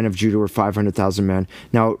 And the men of Judah were 500,000 men.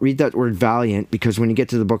 Now, read that word valiant, because when you get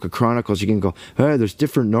to the book of Chronicles, you can go, hey, there's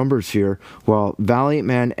different numbers here. Well, valiant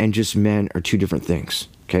men and just men are two different things.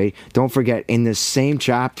 Okay? Don't forget, in this same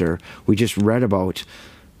chapter, we just read about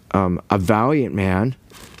a valiant man.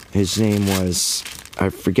 His name was, I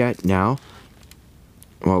forget now.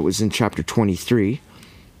 Well, it was in chapter 23,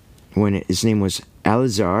 when his name was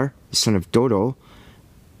Eleazar, the son of Dodo.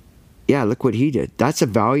 Yeah, look what he did. That's a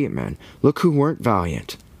valiant man. Look who weren't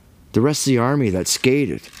valiant. The rest of the army that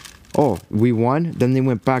skated. Oh, we won? Then they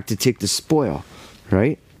went back to take the spoil,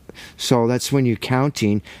 right? So that's when you're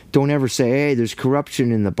counting. Don't ever say, hey, there's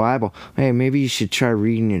corruption in the Bible. Hey, maybe you should try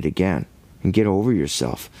reading it again and get over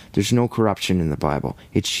yourself. There's no corruption in the Bible.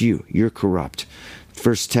 It's you. You're corrupt.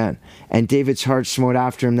 Verse 10, and David's heart smote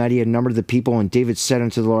after him that he had numbered the people, and David said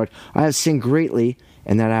unto the Lord, I have sinned greatly,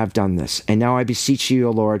 and that I have done this. And now I beseech you,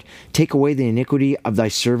 O Lord, take away the iniquity of thy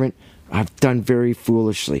servant. I've done very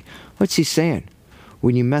foolishly. What's he saying?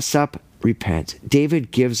 When you mess up, repent. David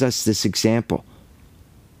gives us this example.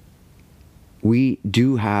 We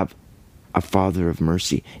do have a Father of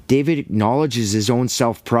mercy. David acknowledges his own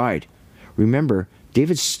self-pride. Remember,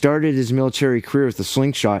 David started his military career with a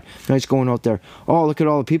slingshot. Now he's going out there. Oh, look at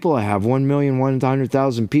all the people I have.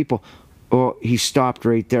 1,100,000 people. Oh, he stopped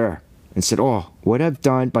right there and said, oh, what I've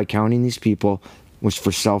done by counting these people was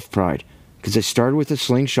for self-pride. Because I started with a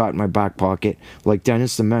slingshot in my back pocket, like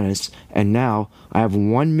Dennis the Menace, and now I have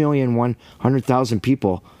 1,100,000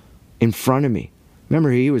 people in front of me.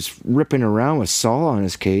 Remember, he was ripping around with Saul on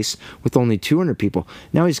his case with only 200 people.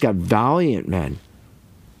 Now he's got valiant men.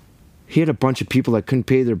 He had a bunch of people that couldn't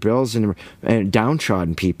pay their bills and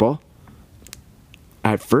downtrodden people.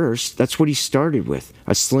 At first, that's what he started with.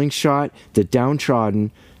 A slingshot, the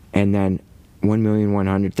downtrodden, and then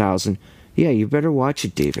 1,100,000. Yeah, you better watch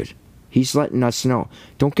it, David. He's letting us know.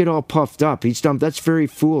 Don't get all puffed up. He's dumb. That's very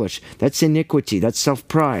foolish. That's iniquity. That's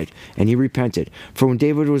self-pride. And he repented. For when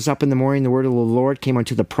David was up in the morning, the word of the Lord came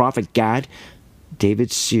unto the prophet Gad,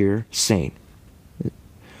 David's seer, saying,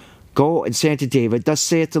 Go and say unto David, Thus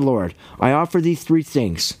saith the Lord, I offer thee 3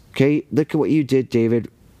 things. Okay, look at what you did, David.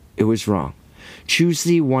 It was wrong. Choose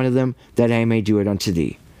thee one of them, that I may do it unto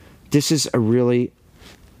thee. This is a really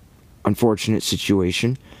unfortunate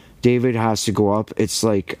situation. David has to go up. It's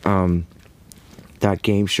like that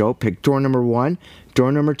game show. Pick door number 1,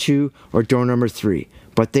 door number 2, or door number 3.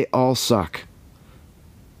 But they all suck.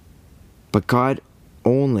 But God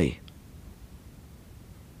only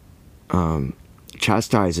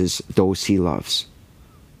chastises those he loves.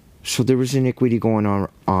 So there was iniquity going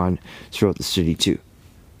on throughout the city too.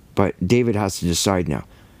 But David has to decide now.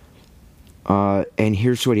 And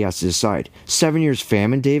here's what he has to decide. 7 years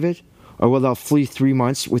famine, David? Or wilt thou flee 3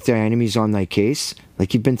 months with thy enemies on thy case?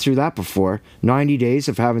 Like you've been through that before. 90 days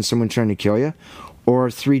of having someone trying to kill you?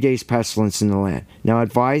 Or 3 days pestilence in the land? Now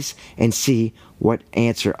advise and see what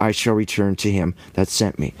answer I shall return to him that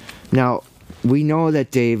sent me. Now, we know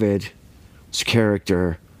that David's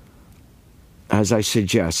character, as I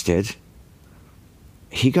suggested,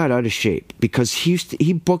 he got out of shape because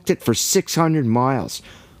he booked it for 600 miles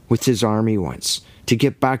with his army once to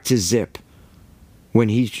get back to Zip when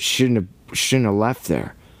he shouldn't have left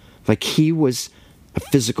there. Like, he was a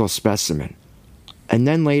physical specimen. And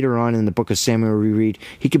then later on in the book of Samuel, we read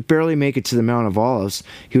he could barely make it to the Mount of Olives.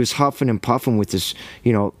 He was huffing and puffing with this,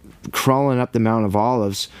 crawling up the Mount of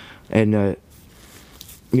Olives, and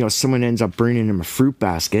someone ends up bringing him a fruit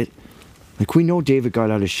basket. Like, we know David got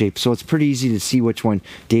out of shape, so it's pretty easy to see which one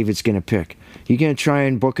David's going to pick. You going to try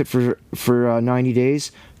and book it for 90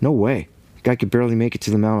 days? No way. Guy could barely make it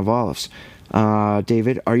to the Mount of Olives.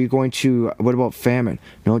 David, are you going to, what about famine?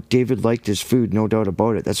 No, David liked his food, no doubt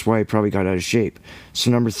about it. That's why he probably got out of shape. So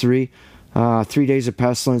number 3, 3 days of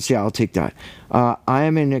pestilence. Yeah, I'll take that. I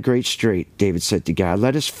am in a great strait, David said to Gad.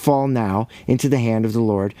 Let us fall now into the hand of the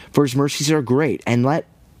Lord, for his mercies are great, and let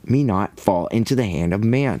me not fall into the hand of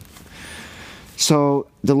man. So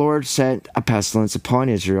the Lord sent a pestilence upon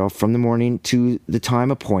Israel from the morning to the time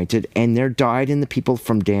appointed, and there died in the people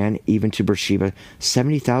from Dan even to Beersheba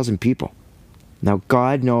 70,000 people. Now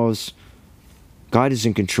God knows, God is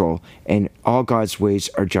in control, and all God's ways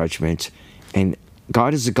are judgment, and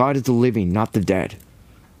God is the God of the living, not the dead.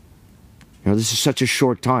 This is such a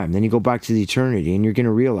short time. Then you go back to the eternity, and you're going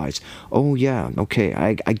to realize, oh yeah, okay,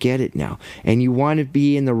 I get it now. And you want to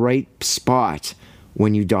be in the right spot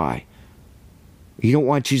when you die. You don't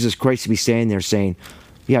want Jesus Christ to be standing there saying,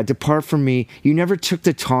 yeah, depart from me. You never took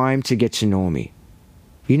the time to get to know me.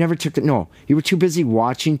 You never took no. You were too busy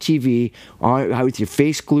watching TV with your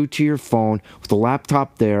face glued to your phone, with the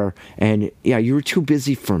laptop there, and yeah, you were too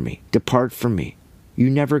busy for me. Depart from me.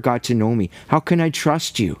 You never got to know me. How can I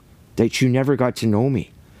trust you that you never got to know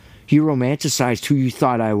me? You romanticized who you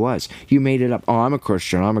thought I was. You made it up. Oh, I'm a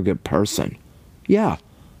Christian. I'm a good person. Yeah,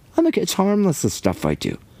 it's harmless, the stuff I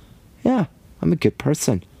do. Yeah, I'm a good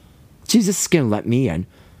person. Jesus is going to let me in.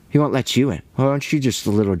 He won't let you in. Why don't you just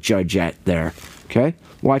a little judgette there? Okay?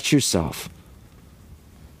 Watch yourself.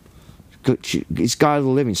 He's God of the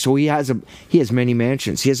living. So he has many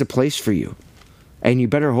mansions. He has a place for you. And you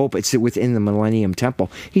better hope it's within the Millennium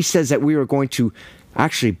Temple. He says that we are going to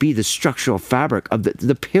actually be the structural fabric of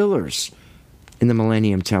the pillars in the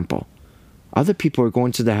Millennium Temple. Other people are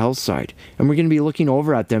going to the hell side. And we're going to be looking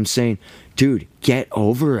over at them saying, dude, get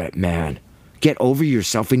over it, man. Get over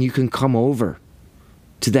yourself and you can come over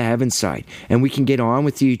to the heaven side. And we can get on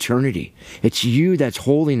with the eternity. It's you that's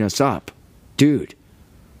holding us up. Dude,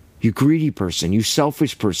 you greedy person, you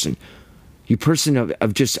selfish person, you person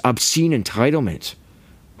of just obscene entitlement.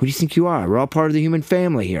 Who do you think you are? We're all part of the human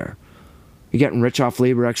family here. You're getting rich off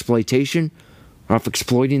labor exploitation? Off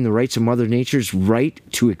exploiting the rights of Mother Nature's right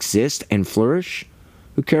to exist and flourish?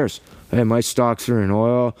 Who cares? Hey, my stocks are in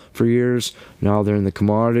oil for years. Now they're in the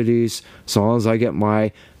commodities. As long as I get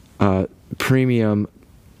my premium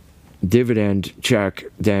dividend check,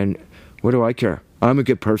 then what do I care? I'm a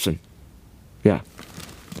good person. Yeah.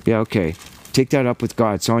 Yeah, okay. Take that up with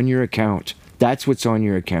God. It's on your account. That's what's on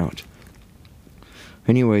your account.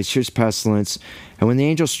 Anyways, here's pestilence. And when the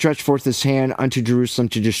angel stretched forth his hand unto Jerusalem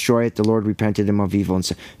to destroy it, the Lord repented him of evil.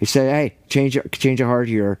 And he said, hey, change your heart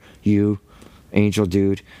here, you angel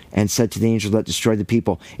dude. And said to the angel that destroyed the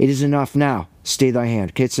people, it is enough now. Stay thy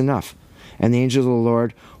hand. Okay, it's enough. And the angel of the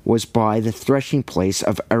Lord was by the threshing place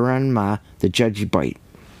of Aranmah the Jebusite.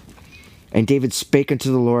 And David spake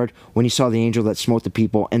unto the Lord when he saw the angel that smote the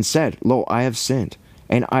people, and said, lo, I have sinned,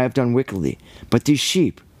 and I have done wickedly. But these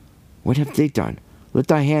sheep, what have they done? Let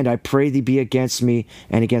thy hand, I pray thee, be against me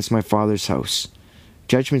and against my father's house.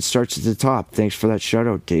 Judgment starts at the top. Thanks for that shout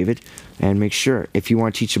out, David. And make sure, if you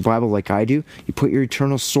want to teach the Bible like I do, you put your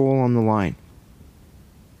eternal soul on the line.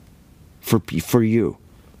 For you.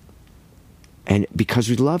 And because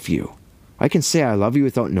we love you. I can say I love you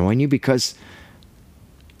without knowing you, because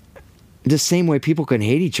the same way people can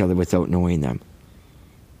hate each other without knowing them.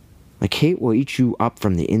 Like, hate will eat you up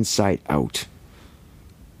from the inside out.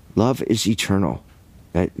 Love is eternal.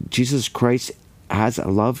 That Jesus Christ has a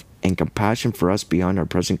love and compassion for us beyond our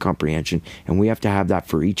present comprehension, and we have to have that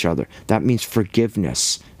for each other. That means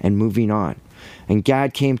forgiveness and moving on. And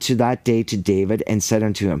Gad came to that day to David and said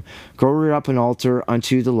unto him, Go rear up an altar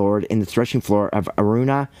unto the Lord in the threshing floor of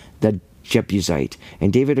Araunah the Jebusite.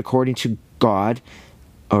 And David, according to God,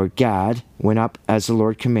 or Gad, went up as the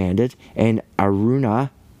Lord commanded, and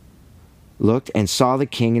Araunah looked and saw the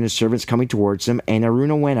king and his servants coming towards him. And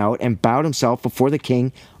Araunah went out and bowed himself before the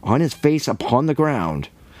king on his face upon the ground.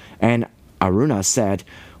 And Araunah said,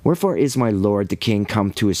 Wherefore is my lord the king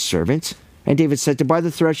come to his servant? And David said, To buy the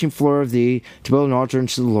threshing floor of thee, to build an altar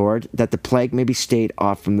unto the Lord, that the plague may be stayed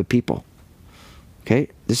off from the people. Okay,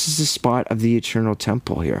 this is the spot of the eternal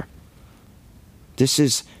temple here. This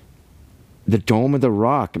is the Dome of the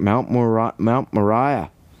Rock, Mount Moriah.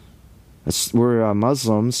 That's where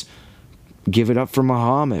Muslims give it up for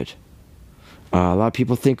Muhammad. A lot of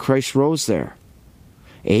people think Christ rose there.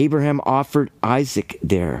 Abraham offered Isaac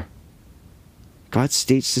there. God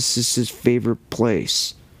states this is his favorite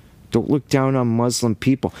place. Don't look down on Muslim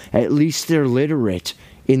people. At least they're literate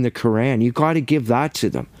in the Quran. You got to give that to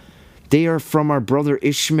them. They are from our brother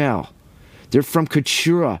Ishmael. They're from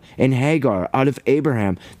Keturah and Hagar out of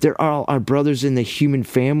Abraham. They're all our brothers in the human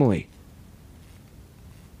family.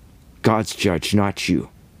 God's judge, not you.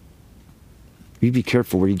 You be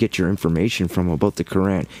careful where you get your information from about the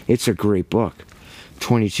Quran. It's a great book.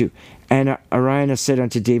 22. And Araunah said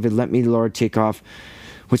unto David, Let me, Lord, take off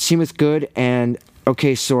what seemeth good. And,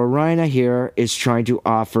 okay, so Araunah here is trying to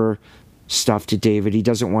offer stuff to David. He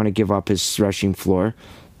doesn't want to give up his threshing floor.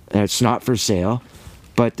 It's not for sale.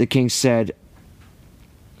 But the king said,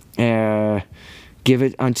 Give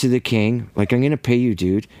it unto the king. Like, I'm going to pay you,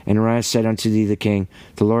 dude. And Araunah said unto thee, the king,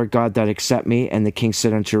 The Lord God that accept me. And the king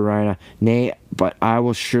said unto Araunah, Nay, but I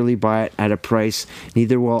will surely buy it at a price.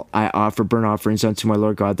 Neither will I offer burnt offerings unto my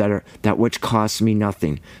Lord God that which costs me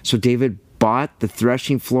nothing. So David bought the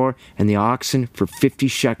threshing floor and the oxen for 50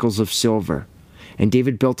 shekels of silver. And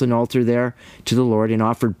David built an altar there to the Lord and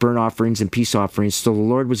offered burnt offerings and peace offerings. So the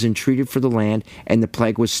Lord was entreated for the land, and the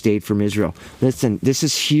plague was stayed from Israel. Listen, this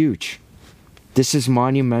is huge. This is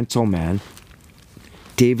monumental, man.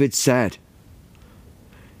 David said,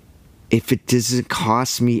 if it doesn't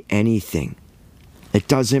cost me anything, it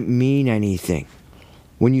doesn't mean anything.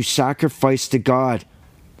 When you sacrifice to God,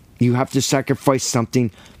 you have to sacrifice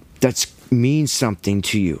something that means something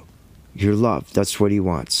to you. Your love, that's what he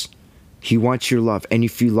wants. He wants your love. And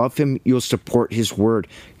if you love him, you'll support his word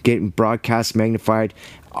getting broadcast, magnified,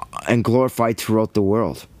 and glorified throughout the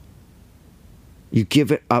world. You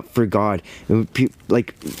give it up for God.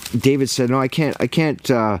 Like David said, no, I can't,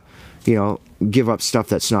 give up stuff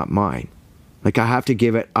that's not mine. Like, I have to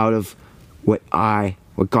give it out of what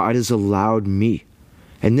God has allowed me.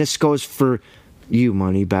 And this goes for you,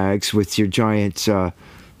 money bags, with your giant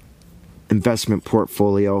investment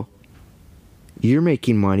portfolio. You're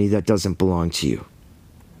making money that doesn't belong to you.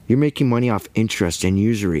 You're making money off interest and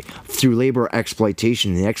usury through labor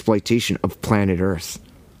exploitation and the exploitation of planet Earth.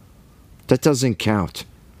 That doesn't count.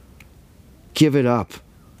 Give it up.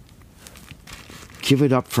 Give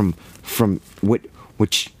it up from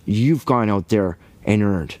which you've gone out there and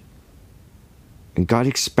earned. And God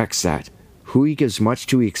expects that. Who he gives much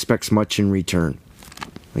to, he expects much in return.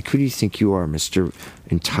 Like, who do you think you are, Mr.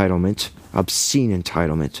 Entitlement? Obscene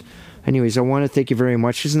entitlement. Anyways, I want to thank you very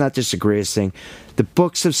much. Isn't that just the greatest thing? The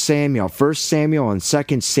books of Samuel, 1 Samuel and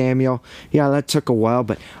 2 Samuel. Yeah, that took a while,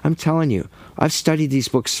 but I'm telling you, I've studied these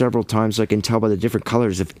books several times. I can tell by the different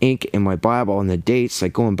colors of ink in my Bible and the dates,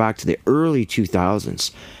 like going back to the early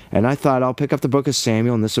 2000s. And I thought I'll pick up the book of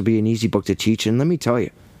Samuel, and this will be an easy book to teach. And let me tell you,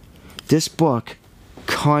 this book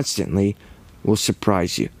constantly will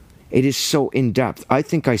surprise you. It is so in-depth. I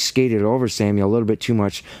think I skated over Samuel a little bit too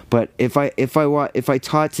much, but if I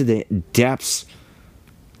taught to the depths,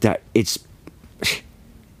 that it'd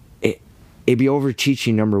be over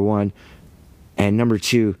teaching, number one, and number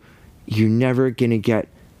two, you're never gonna get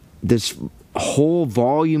this whole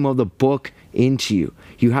volume of the book into you.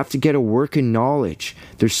 You have to get a working knowledge.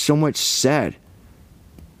 There's so much said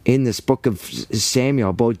in this book of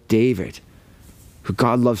Samuel about David, who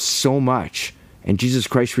God loves so much. And Jesus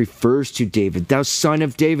Christ refers to David, thou son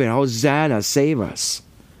of David, Hosanna, save us.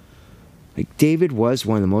 Like, David was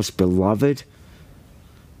one of the most beloved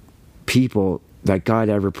people that God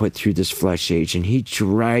ever put through this flesh age, and he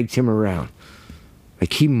dragged him around.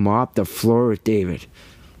 Like, he mopped the floor with David.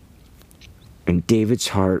 And David's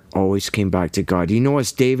heart always came back to God. You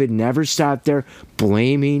notice David never sat there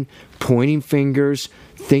blaming, pointing fingers,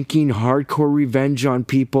 thinking hardcore revenge on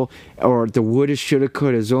people, or the woulda, shoulda,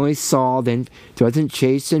 coulda. It's only Saul, then doesn't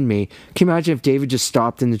chasten me. Can you imagine if David just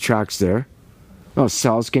stopped in the tracks there? Oh,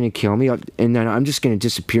 Saul's going to kill me, and then I'm just going to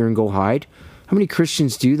disappear and go hide. How many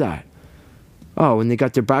Christians do that? Oh, when they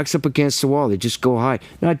got their backs up against the wall, they just go hide.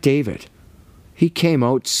 Not David. He came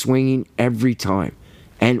out swinging every time,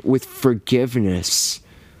 and with forgiveness,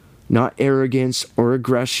 not arrogance or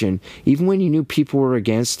aggression, even when he knew people were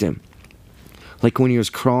against him. Like when he was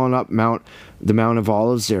crawling up the Mount of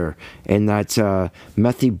Olives there, and that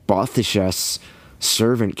Mephibosheth's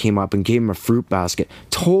servant came up and gave him a fruit basket,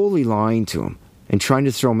 totally lying to him and trying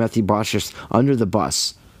to throw Mephibosheth under the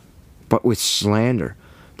bus, but with slander.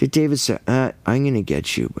 Did David say, I'm going to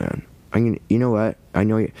get you, man. You know what? I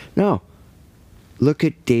know you. No. Look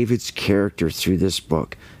at David's character through this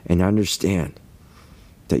book and understand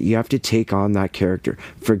that you have to take on that character.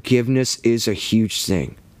 Forgiveness is a huge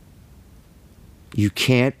thing. You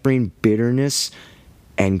can't bring bitterness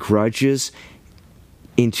and grudges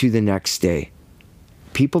into the next day.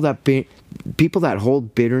 People that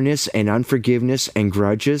hold bitterness and unforgiveness and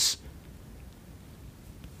grudges,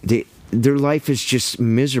 their life is just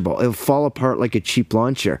miserable. It'll fall apart like a cheap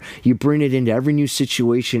lawn chair. You bring it into every new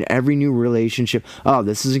situation, every new relationship. Oh,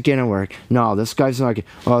 this isn't going to work. No, this guy's not going to.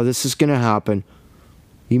 Oh, this is going to happen.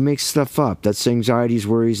 You make stuff up. That's anxieties,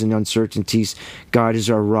 worries, and uncertainties. God is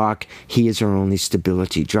our rock. He is our only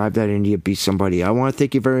stability. Drive that into you. Be somebody. I want to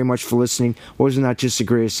thank you very much for listening. Wasn't that just the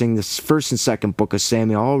greatest thing? This first and second book of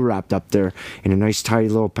Samuel all wrapped up there in a nice tidy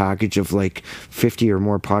little package of like 50 or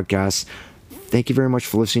more podcasts. Thank you very much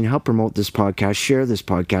for listening. Help promote this podcast. Share this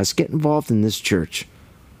podcast. Get involved in this church.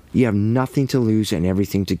 You have nothing to lose and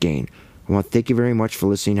everything to gain. I want to thank you very much for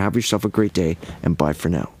listening. Have yourself a great day, and bye for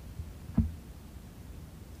now.